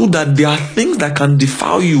understood that there are things that can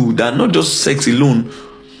defile you, that are not just sex alone.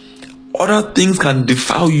 Other things can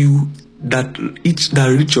defile you that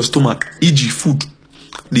reach your stomach, e.g. food.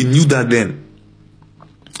 They knew that then.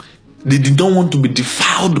 They did not want to be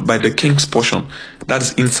defiled by the king's portion. That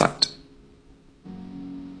is insight.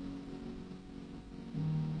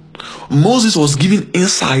 Moses was given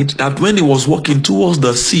insight that when he was walking towards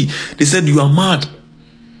the sea, they said, "You are mad.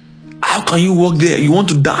 How can you walk there? You want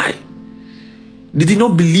to die." They did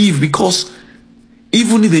not believe, because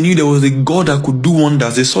even if they knew there was a God that could do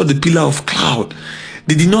wonders, they saw the pillar of cloud.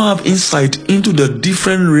 They did not have insight into the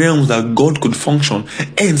different realms that God could function.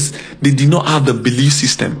 Hence, they did not have the belief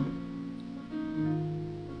system.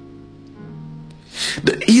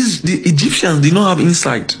 The Egyptians did not have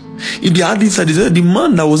insight. If they had insight, they said the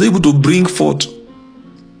man that was able to bring forth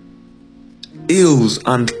hails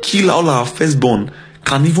and kill all our firstborn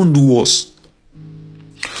can even do worse.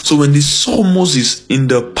 So when they saw Moses in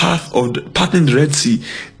the path of parting the Red Sea,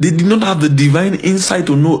 they did not have the divine insight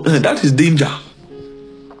to know that is danger.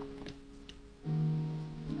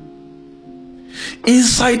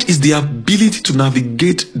 Insight is the ability to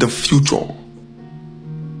navigate the future.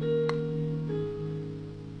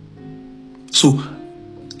 So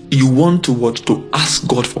you want to what? To ask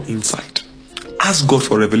God for insight. Ask God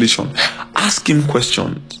for revelation. Ask Him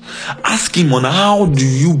questions. Ask Him on how do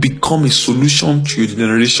you become a solution to your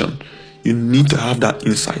generation. You need to have that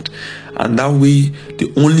insight. And that way,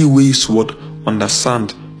 the only way is to what?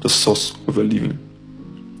 Understand the source of your living.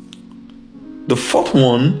 The fourth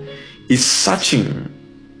one is searching.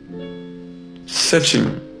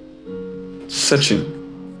 Searching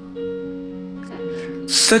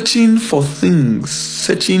for things,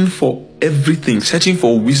 searching for everything, searching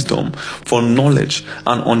for wisdom, for knowledge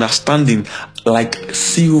and understanding like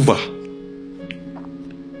silver.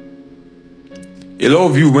 A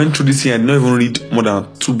lot of you went through this year and don't even read more than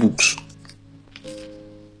 2 books.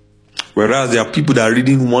 Whereas there are people that are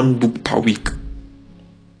reading 1 book per week.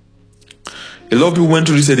 A lot of people went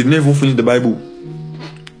through this year, they didn't even finish the Bible.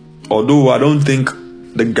 Although I don't think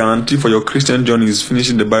the guarantee for your Christian journey is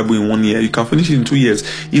finishing the Bible in 1 year. You can finish it in 2 years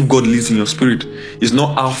if God leads in your spirit. It's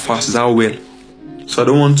not how fast, it's how well. So I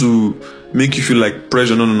don't want to make you feel like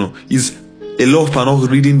pressure. No. It's a lot of people are not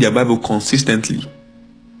reading their Bible consistently.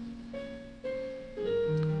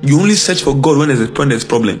 You only search for God when there's a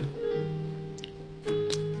problem.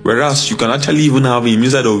 Whereas you can actually even have Him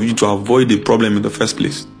inside of you to avoid the problem in the first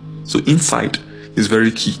place. So insight is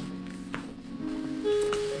very key.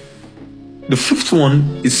 The fifth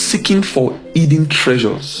one is seeking for hidden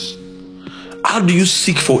treasures. How do you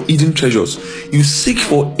seek for hidden treasures? You seek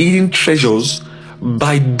for hidden treasures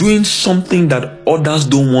by doing something that others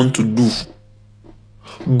don't want to do.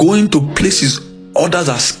 Going to places others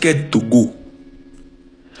are scared to go.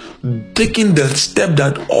 Taking the step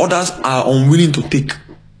that others are unwilling to take.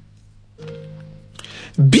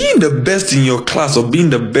 Being the best in your class or being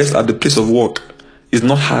the best at the place of work is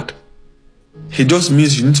not hard. It just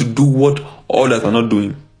means you need to do what others are not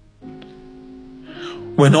doing.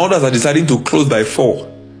 When others are deciding to close by 4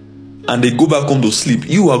 and they go back home to sleep,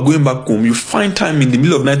 you are going back home. You find time in the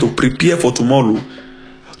middle of the night to prepare for tomorrow,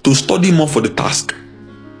 to study more for the task.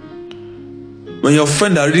 When your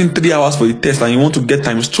friend are reading 3 hours for a test and you want to get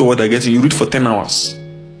times 2 what they're getting, you read for 10 hours.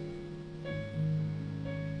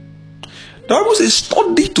 The Bible says,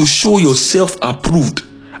 study to show yourself approved.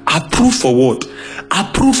 Approved for what?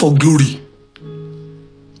 Approved for glory.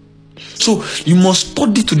 So you must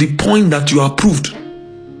study to the point that you are approved.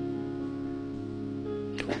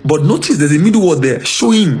 But notice there's a middle word there.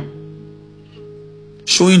 Showing.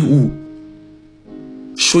 Showing who?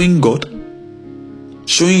 Showing God.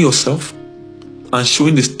 Showing yourself. And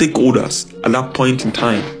showing the stakeholders at that point in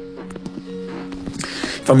time.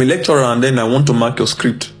 If I'm a lecturer and then I want to mark your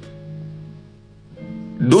script,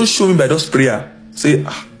 don't show me by just prayer. Say,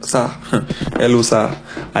 sir, hello sir,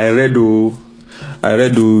 I read,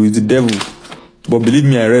 it's the devil. But believe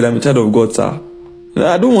me, I'm a child of God, sir.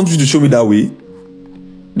 I don't want you to show me that way.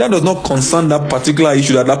 That does not concern that particular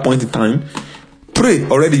issue at that point in time. Pray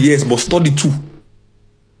already, yes, but study too.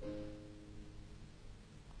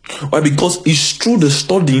 Why? Because it's through the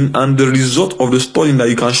studying and the result of the studying that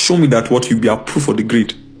you can show me that what you'll be approved for the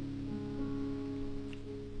grade.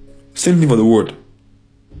 Same thing for the word.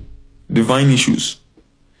 Divine issues.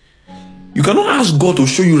 You cannot ask God to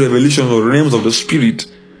show you revelations or realms of the spirit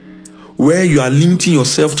where you are limiting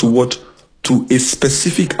yourself to what? To a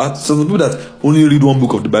specific. Some people that only read 1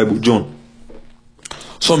 book of the Bible, John.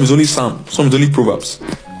 Some is only Psalm, some is only Proverbs.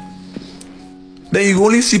 Then you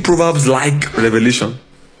only see Proverbs like Revelation.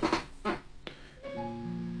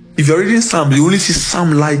 If you're reading Psalm, you only see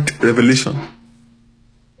Psalm like Revelation.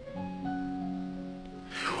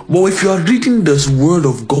 But if you are reading this word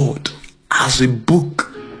of God as a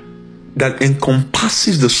book that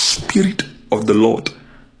encompasses the Spirit of the Lord,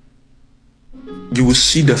 you will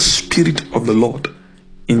see the Spirit of the Lord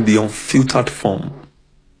in the unfiltered form.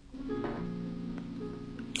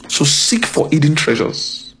 So seek for hidden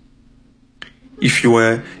treasures. If you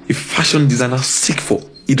are a fashion designer, seek for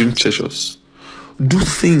hidden treasures. Do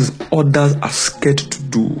things others are scared to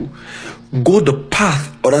do. Go the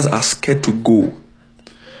path others are scared to go.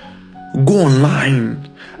 Go online.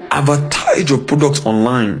 Advertise your products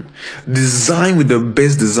online. Design with the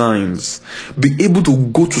best designs. Be able to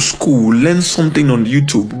go to school, learn something on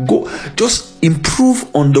YouTube. Go, just improve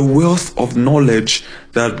on the wealth of knowledge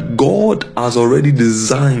that God has already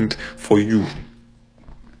designed for you.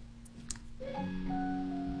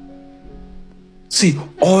 See,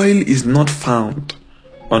 oil is not found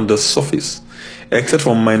on the surface. except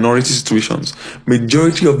for minority situations.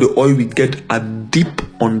 Majority of the oil we get are deep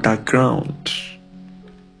underground.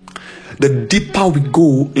 The deeper we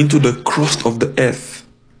go into the crust of the earth,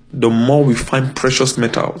 the more we find precious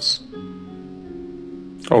metals.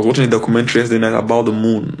 I was watching a documentary yesterday night about the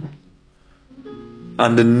moon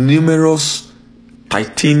and the numerous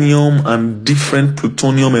titanium and different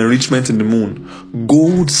plutonium enrichment in the moon.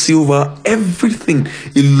 Gold, silver, everything.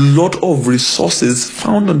 A lot of resources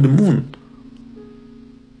found on the moon.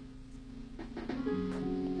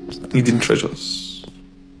 Hidden treasures.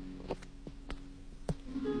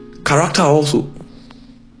 Character also.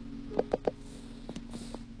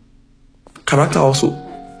 Character also.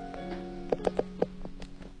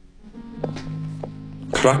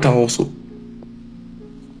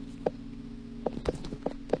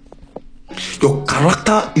 Your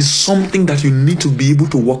character is something that you need to be able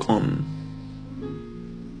to work on.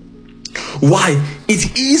 Why?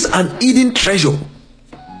 It is an hidden treasure.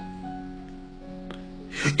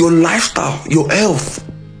 Your lifestyle, your health,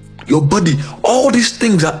 your body, all these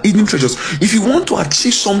things are hidden treasures. If you want to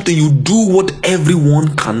achieve something, you do what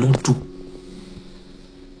everyone cannot do.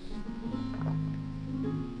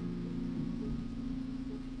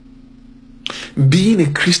 Being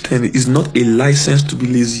a Christian is not a license to be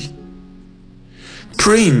lazy.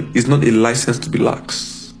 Praying is not a license to be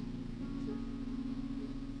lax.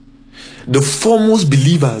 The foremost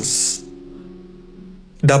believers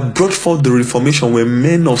that brought forth the Reformation were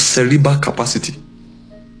men of cerebral capacity.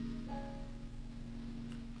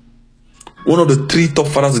 One of the 3 top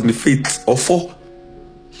fathers in the faith, or 4.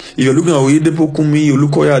 If you're looking at Oyedepo Kumi,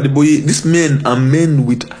 Olukoya Adeboye, these men are men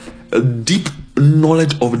with a deep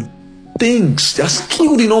knowledge of things. They are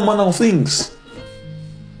skilled in all manner of things.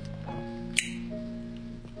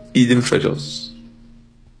 Hidden treasures.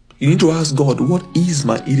 You need to ask God, what is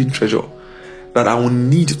my hidden treasure that I will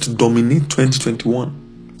need to dominate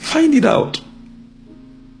 2021? Find it out.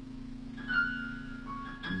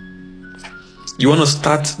 You want to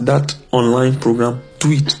start that online program?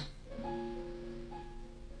 Do it.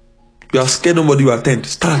 You are scared nobody will attend.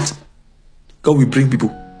 Start. God will bring people.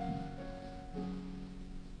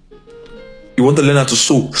 You want to learn how to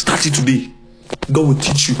sew? Start it today. God will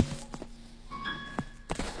teach you.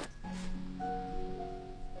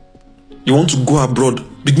 You want to go abroad?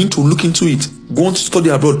 Begin to look into it. Go on to study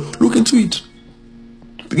abroad. Look into it.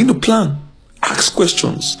 Begin to plan. Ask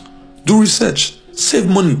questions. Do research. Save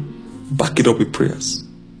money. Back it up with prayers.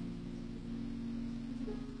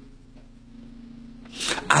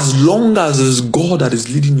 As long as it's God that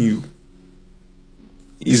is leading you,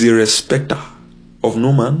 He's a respecter of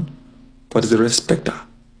no man, but is a respecter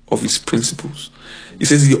of His principles. He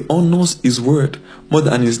says He honors His word more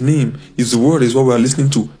than His name. His word is what we are listening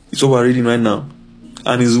to. It's what we are reading right now.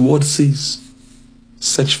 And His word says,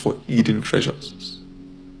 search for hidden treasures.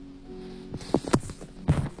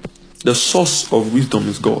 The source of wisdom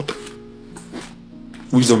is God.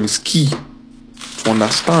 Wisdom is key to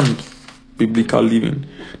understand biblical living.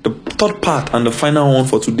 The third part and the final one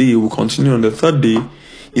for today, we'll continue on the third day,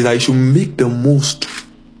 is that you should make the most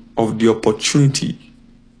of the opportunity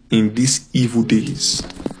in these evil days.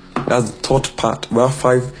 That's the third part. We have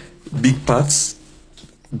 5 big parts.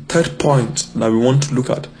 The third point that we want to look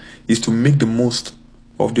at is to make the most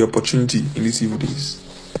of the opportunity in these evil days.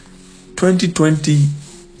 2020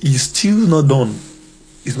 is still not done.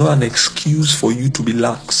 It's not an excuse for you to be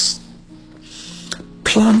lax.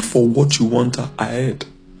 Plan for what you want ahead.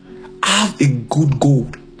 Have a good goal.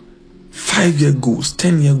 5-year goals,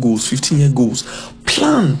 10-year goals, 15-year goals.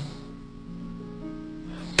 Plan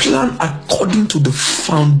according to the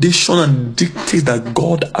foundation and dictate that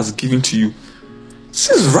God has given to you. It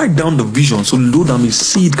says write down the vision so Lord and his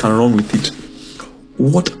seed can run with it.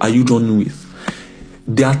 What are you running with?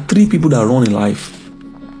 There are 3 people that run in life.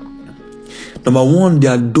 Number 1,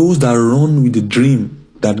 there are those that run with the dream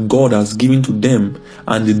that God has given to them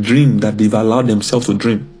and the dream that they've allowed themselves to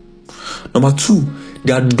dream. Number 2,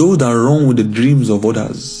 there are those that run with the dreams of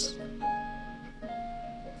others.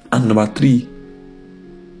 And number 3,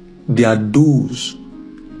 there are those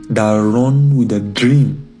that run with the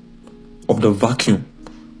dream of the vacuum.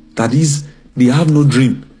 That is, they have no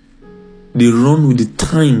dream. They run with the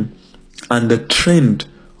time and the trend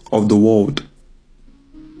of the world.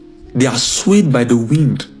 They are swayed by the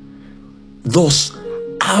wind, thus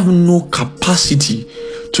have no capacity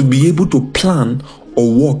to be able to plan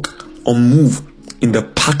or walk or move in the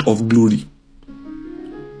path of glory.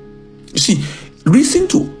 You see, listen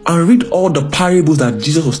to and read all the parables that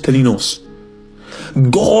Jesus was telling us.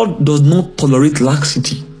 God does not tolerate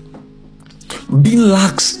laxity. Being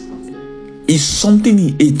lax is something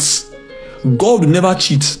He hates. God will never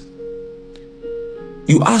cheat.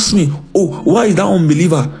 You ask me, oh, why is that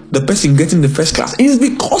unbeliever, the person getting the first class? It is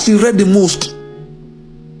because he read the most.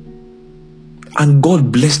 And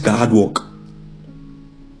God blessed the hard work.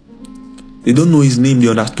 They don't know his name, they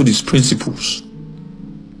understood his principles.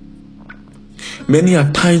 Many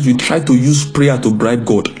a times we try to use prayer to bribe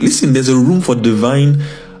God. Listen, there's a room for divine,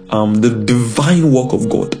 the divine work of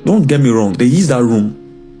God. Don't get me wrong, there is that room.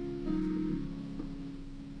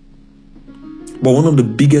 But one of the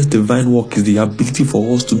biggest divine work is the ability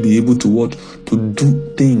for us to be able to what? To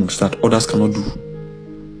do things that others cannot do.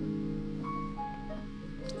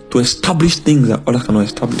 To establish things that others cannot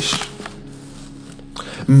establish.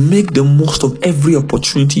 Make the most of every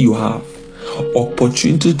opportunity you have.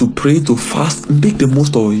 Opportunity to pray, to fast, make the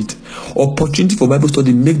most of it. Opportunity for Bible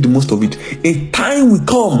study, make the most of it. A time will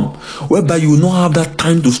come whereby you will not have that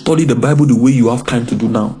time to study the Bible the way you have time to do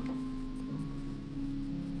now.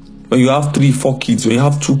 When you have 3, 4 kids, when you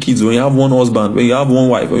have 2 kids, when you have 1 husband, when you have 1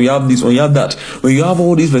 wife, when you have this, when you have that, when you have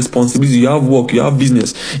all these responsibilities, you have work, you have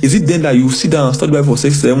business, is it then that you sit down and study Bible for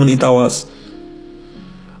 6, 7, 8 hours?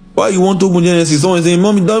 Why you want to open Genesis? Someone saying,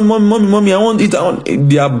 mommy, I want it.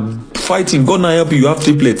 They are fighting. God now help you. You have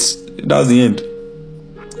triplets. That's the end.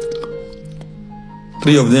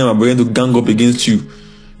 3 of them are going to gang up against you.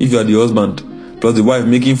 If you are the husband, plus the wife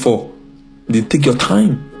making 4. They take your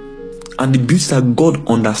time. And the beauty that God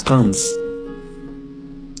understands.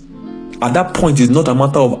 At that point, it's not a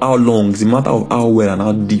matter of how long, it's a matter of how well and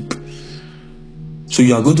how deep. So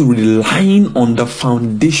you are going to be relying on the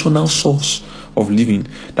foundational source of living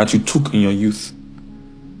that you took in your youth.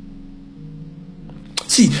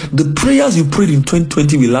 See, the prayers you prayed in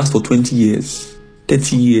 2020 will last for 20 years,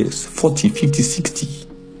 30 years, 40, 50, 60.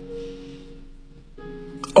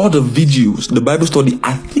 All the videos, the Bible study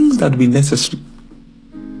are things that will be necessary.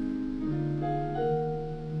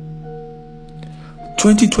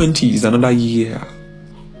 2020 is another year.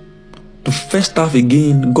 The first half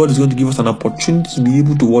again, God is going to give us an opportunity to be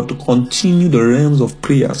able to continue the realms of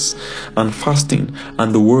prayers and fasting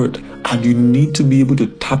and the word. And you need to be able to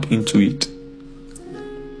tap into it.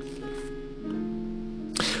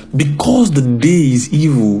 Because the day is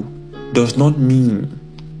evil does not mean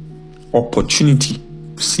opportunity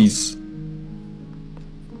cease.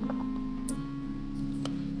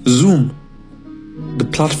 Zoom, the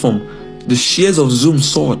platform, the shares of Zoom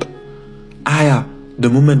soared higher the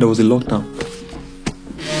moment there was a lockdown.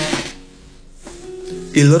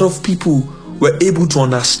 A lot of people were able to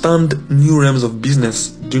understand new realms of business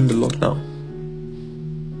during the lockdown.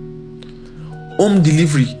 Home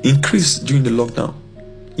delivery increased during the lockdown.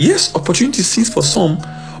 Yes, opportunity ceased for some,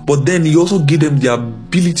 but then he also gave them the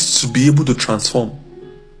ability to be able to transform.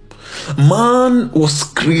 Man was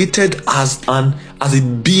created as a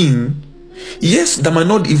being. Yes, that might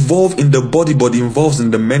not evolve in the body, but involves in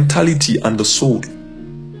the mentality and the soul.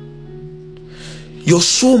 Your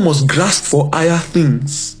soul must grasp for higher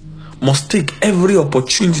things, must take every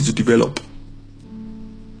opportunity to develop.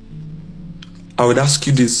 I would ask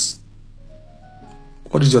you this.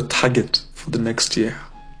 What is your target for the next year?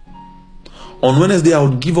 On Wednesday, I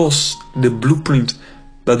would give us the blueprint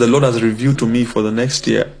that the Lord has revealed to me for the next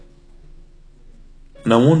year.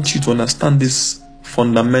 And I want you to understand this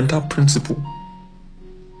fundamental principle.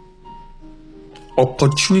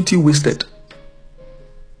 Opportunity wasted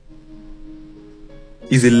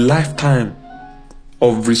is a lifetime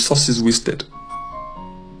of resources wasted.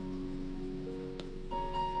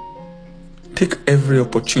 Take every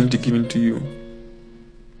opportunity given to you,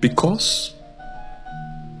 because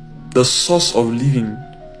the source of living,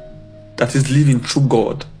 that is living through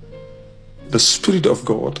God, the Spirit of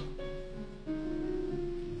God,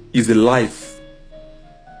 is a life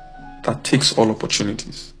that takes all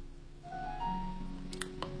opportunities.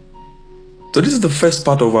 So this is the first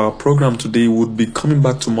part of our program today. We'll be coming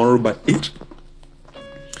back tomorrow by 8.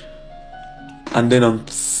 And then on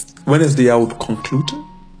Wednesday, I would conclude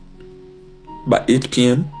by 8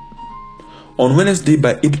 p.m. On Wednesday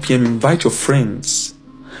by 8 p.m., invite your friends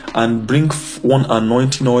and bring 1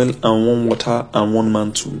 anointing oil and 1 water and 1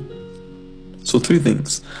 mantle. So 3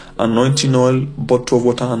 things: anointing oil, bottle of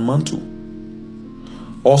water, and mantle.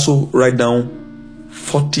 Also write down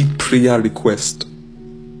 40 prayer requests.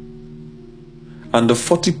 And the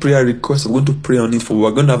 40 prayer requests we're going to pray on it for.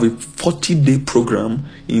 We're going to have a 40-day program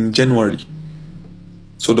in January.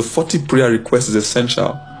 So the 40 prayer requests is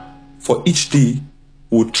essential. For each day,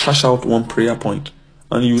 we'll trash out 1 prayer point.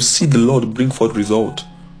 And you will see the Lord bring forth result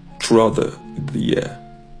throughout the year.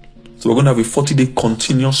 So we're going to have a 40-day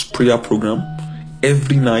continuous prayer program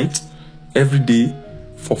every night, every day,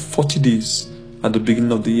 for 40 days at the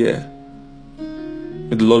beginning of the year.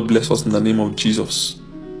 May the Lord bless us in the name of Jesus.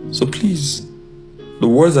 So please, the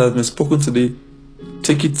words that have been spoken today,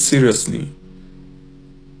 take it seriously.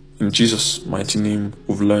 In Jesus' mighty name,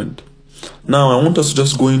 we've learned. Now, I want us to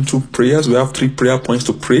just go into prayers. We have 3 prayer points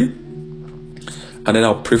to pray. And then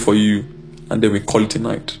I'll pray for you. And then we call it a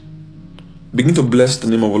night. Begin to bless the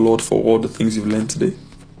name of the Lord for all the things you've learned today.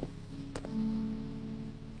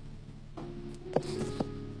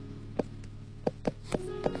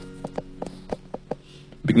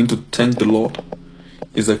 Begin to thank the Lord.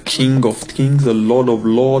 He's the King of kings, the Lord of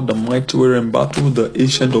lords, the mighty warrior in battle, the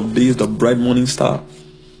ancient of days, the bright morning star.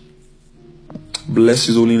 Bless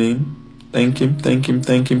his holy name. Thank him, thank him,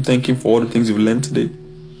 thank him, thank him for all the things you've learned today.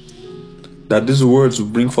 That these words will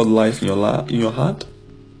bring forth life in your heart,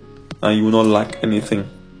 and you will not lack anything.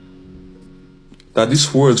 That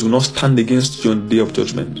these words will not stand against you on the day of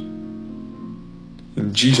judgment.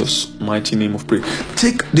 In Jesus' mighty name of prayer.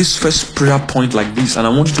 Take this first prayer point like this, and I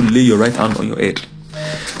want you to lay your right hand on your head.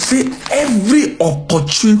 Say, every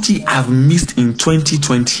opportunity I've missed in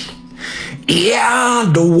 2020,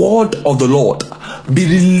 the word of the Lord be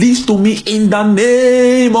released to me in the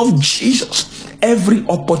name of Jesus. Every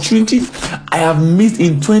opportunity I have missed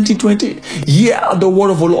in 2020, the word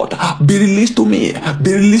of the Lord be released to me,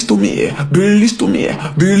 be released to me, be released to me,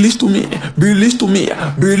 be released to me, be released to me,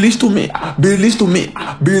 be released to me, be released to me,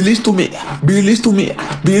 be released to me, be released to me,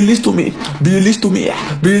 be released to me, be released to me,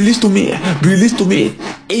 be released to me, be released to me.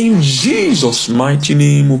 In Jesus' mighty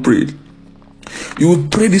name we pray. You will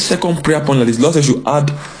pray the second prayer point like this. Lord says you add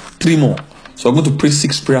 3 more. So I'm going to pray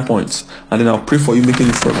 6 prayer points, and then I'll pray for you, making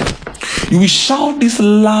it further. You will shout this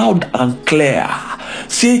loud and clear.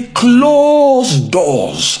 Say, closed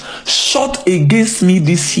doors shut against me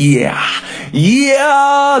this year.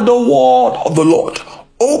 Hear the word of the Lord.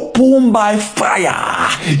 Open by fire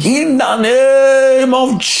in the name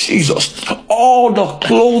of Jesus. All the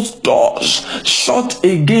closed doors shut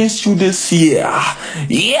against you this year.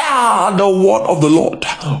 The word of the Lord.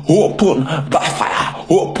 Open by fire.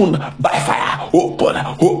 Open by fire. Open,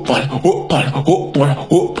 open, open, open,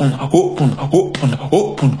 open, open, open, open,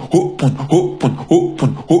 open, open, open,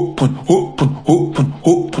 open, open,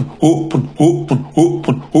 open, open, open,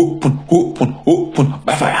 open, open, open, open,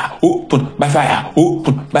 by fire. Open by fire.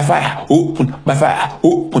 Open by fire, open by fire,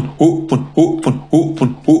 open, open, open,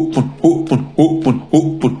 open, open, open, open,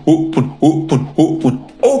 open, open, open,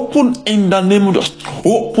 open, open in the name of Jesus.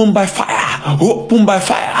 Open by fire, open by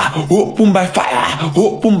fire, open by fire,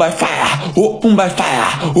 open by fire, open by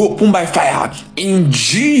fire, open by fire. In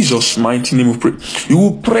Jesus' mighty name we pray. You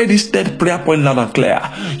will pray this 3rd prayer point loud and clear.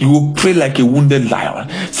 You will pray like a wounded lion.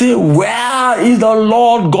 Say, where is the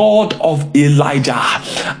Lord God of Elijah?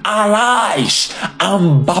 Arise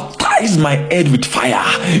and baptize my head with fire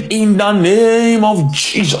in the name of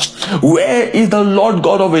Jesus. Where is the Lord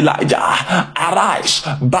God of Elijah? Arise,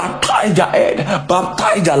 baptize your head,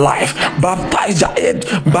 baptize your life, baptize your head,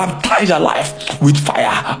 baptize your life with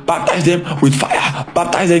fire, baptize them with fire,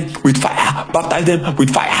 baptize them with fire, baptize them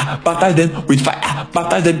with fire, baptize them with fire,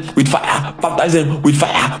 baptize them with fire, baptize them with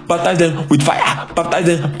fire, baptize them with fire, baptize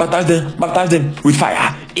them, baptize them, baptize them with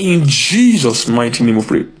fire. In Jesus' mighty name we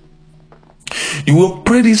pray. You will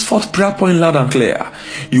pray this 4th prayer point loud and clear.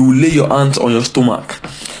 You will lay your hands on your stomach.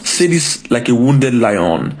 Say this like a wounded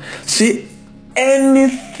lion. Say,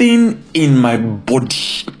 anything in my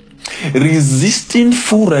body resisting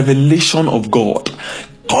full revelation of God,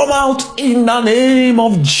 come out in the name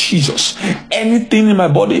of Jesus. Anything in my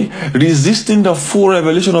body resisting the full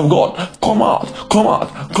revelation of God, come out, come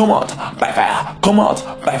out, come out by fire, come out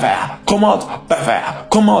by fire, come out by fire,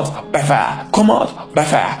 come out by fire, come out by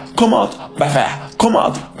fire, come out by fire, come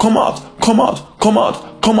out, come out, come out, come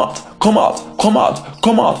out, come out, come out, come out,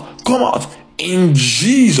 come out, come out. In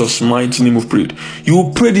Jesus' mighty name we've prayed. You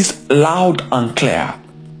will pray this loud and clear.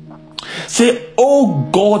 Say, oh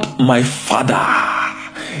God, my Father,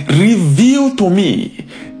 reveal to me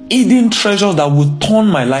hidden treasures that will turn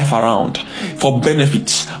my life around for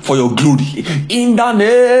benefits, for your glory. In the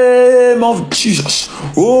name of Jesus.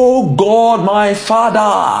 Oh God, my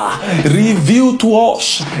Father, reveal to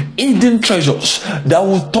us hidden treasures that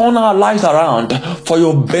will turn our lives around for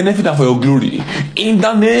your benefit and for your glory. In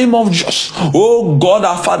the name of Jesus. Oh God,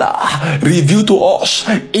 our Father, reveal to us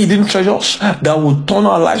hidden treasures that will turn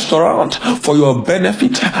our lives around for your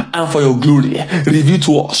benefit and for your glory. Reveal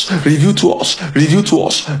to us, reveal to us, reveal to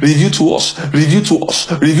us, reveal to us, reveal to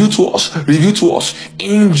us, reveal to us, reveal to us.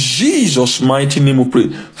 In Jesus' mighty name we pray.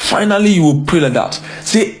 Finally, you will pray like that.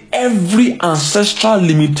 Say, every ancestral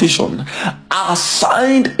limitation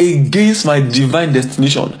assigned against my divine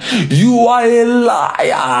destination, you are a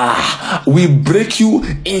liar. We break you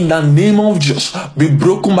in the name of Jesus. Be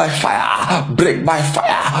broken by fire. Break by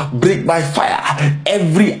fire. Break by fire.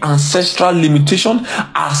 every ancestral limitation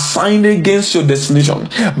assigned against your destination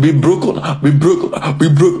be broken, be broken, be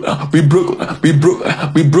broken, be broken, be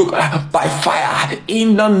broken, be broken by fire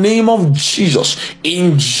in the name of Jesus.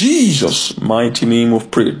 In Jesus' mighty name of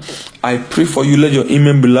prayer. I pray for you. Let your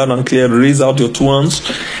amen be loud and clear. Raise out your two hands.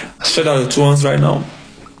 Stretch out your two hands right now.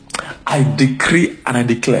 I decree and I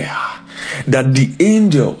declare that the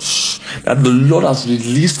angels that the Lord has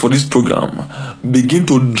released for this program begin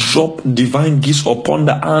to drop divine gifts upon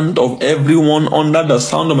the hand of everyone under the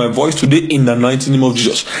sound of my voice today in the mighty name of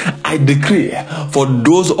Jesus. I decree for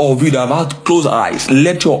those of you that have had closed eyes,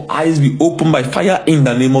 let your eyes be opened by fire in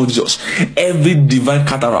the name of Jesus. Every divine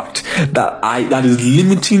cataract that is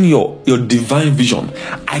limiting your divine vision,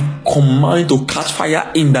 I command to catch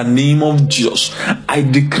fire in the name of Jesus. I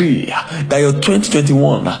decree that your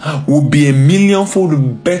 2021 will be a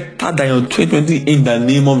millionfold better than your 2020 in the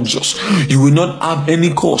name of Jesus. You will not have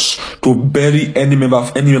any cause to bury any member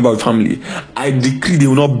of your family. I decree they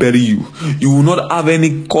will not bury you. You will not have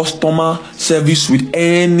any customer service with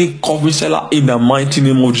any coffee seller in the mighty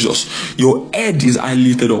name of Jesus. Your head is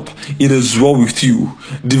highly lifted up. It is well with you.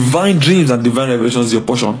 Divine dreams and divine revelations is your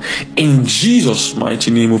portion. In Jesus'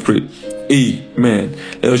 mighty name we pray. Amen.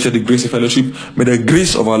 Let us share the grace of fellowship. May the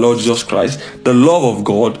grace of our Lord Jesus Christ, the love of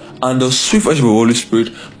God, and the sweet fellowship of the Holy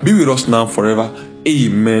Spirit be with us now and forever.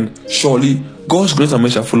 Amen. Surely God's grace and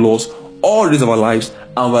mercy shall follow us all the days of our lives,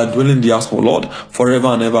 and we are dwelling in the house of the Lord forever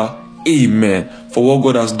and ever. Amen. For what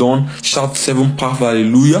God has done, shout 7 powerful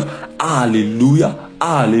hallelujah, hallelujah,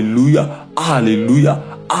 hallelujah,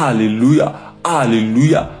 hallelujah, hallelujah,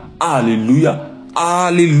 hallelujah, hallelujah.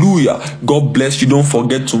 Hallelujah. God bless you. Don't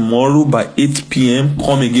forget, tomorrow by 8 p.m.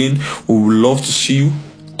 come again. We would love to see you.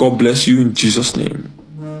 God bless you in Jesus' name.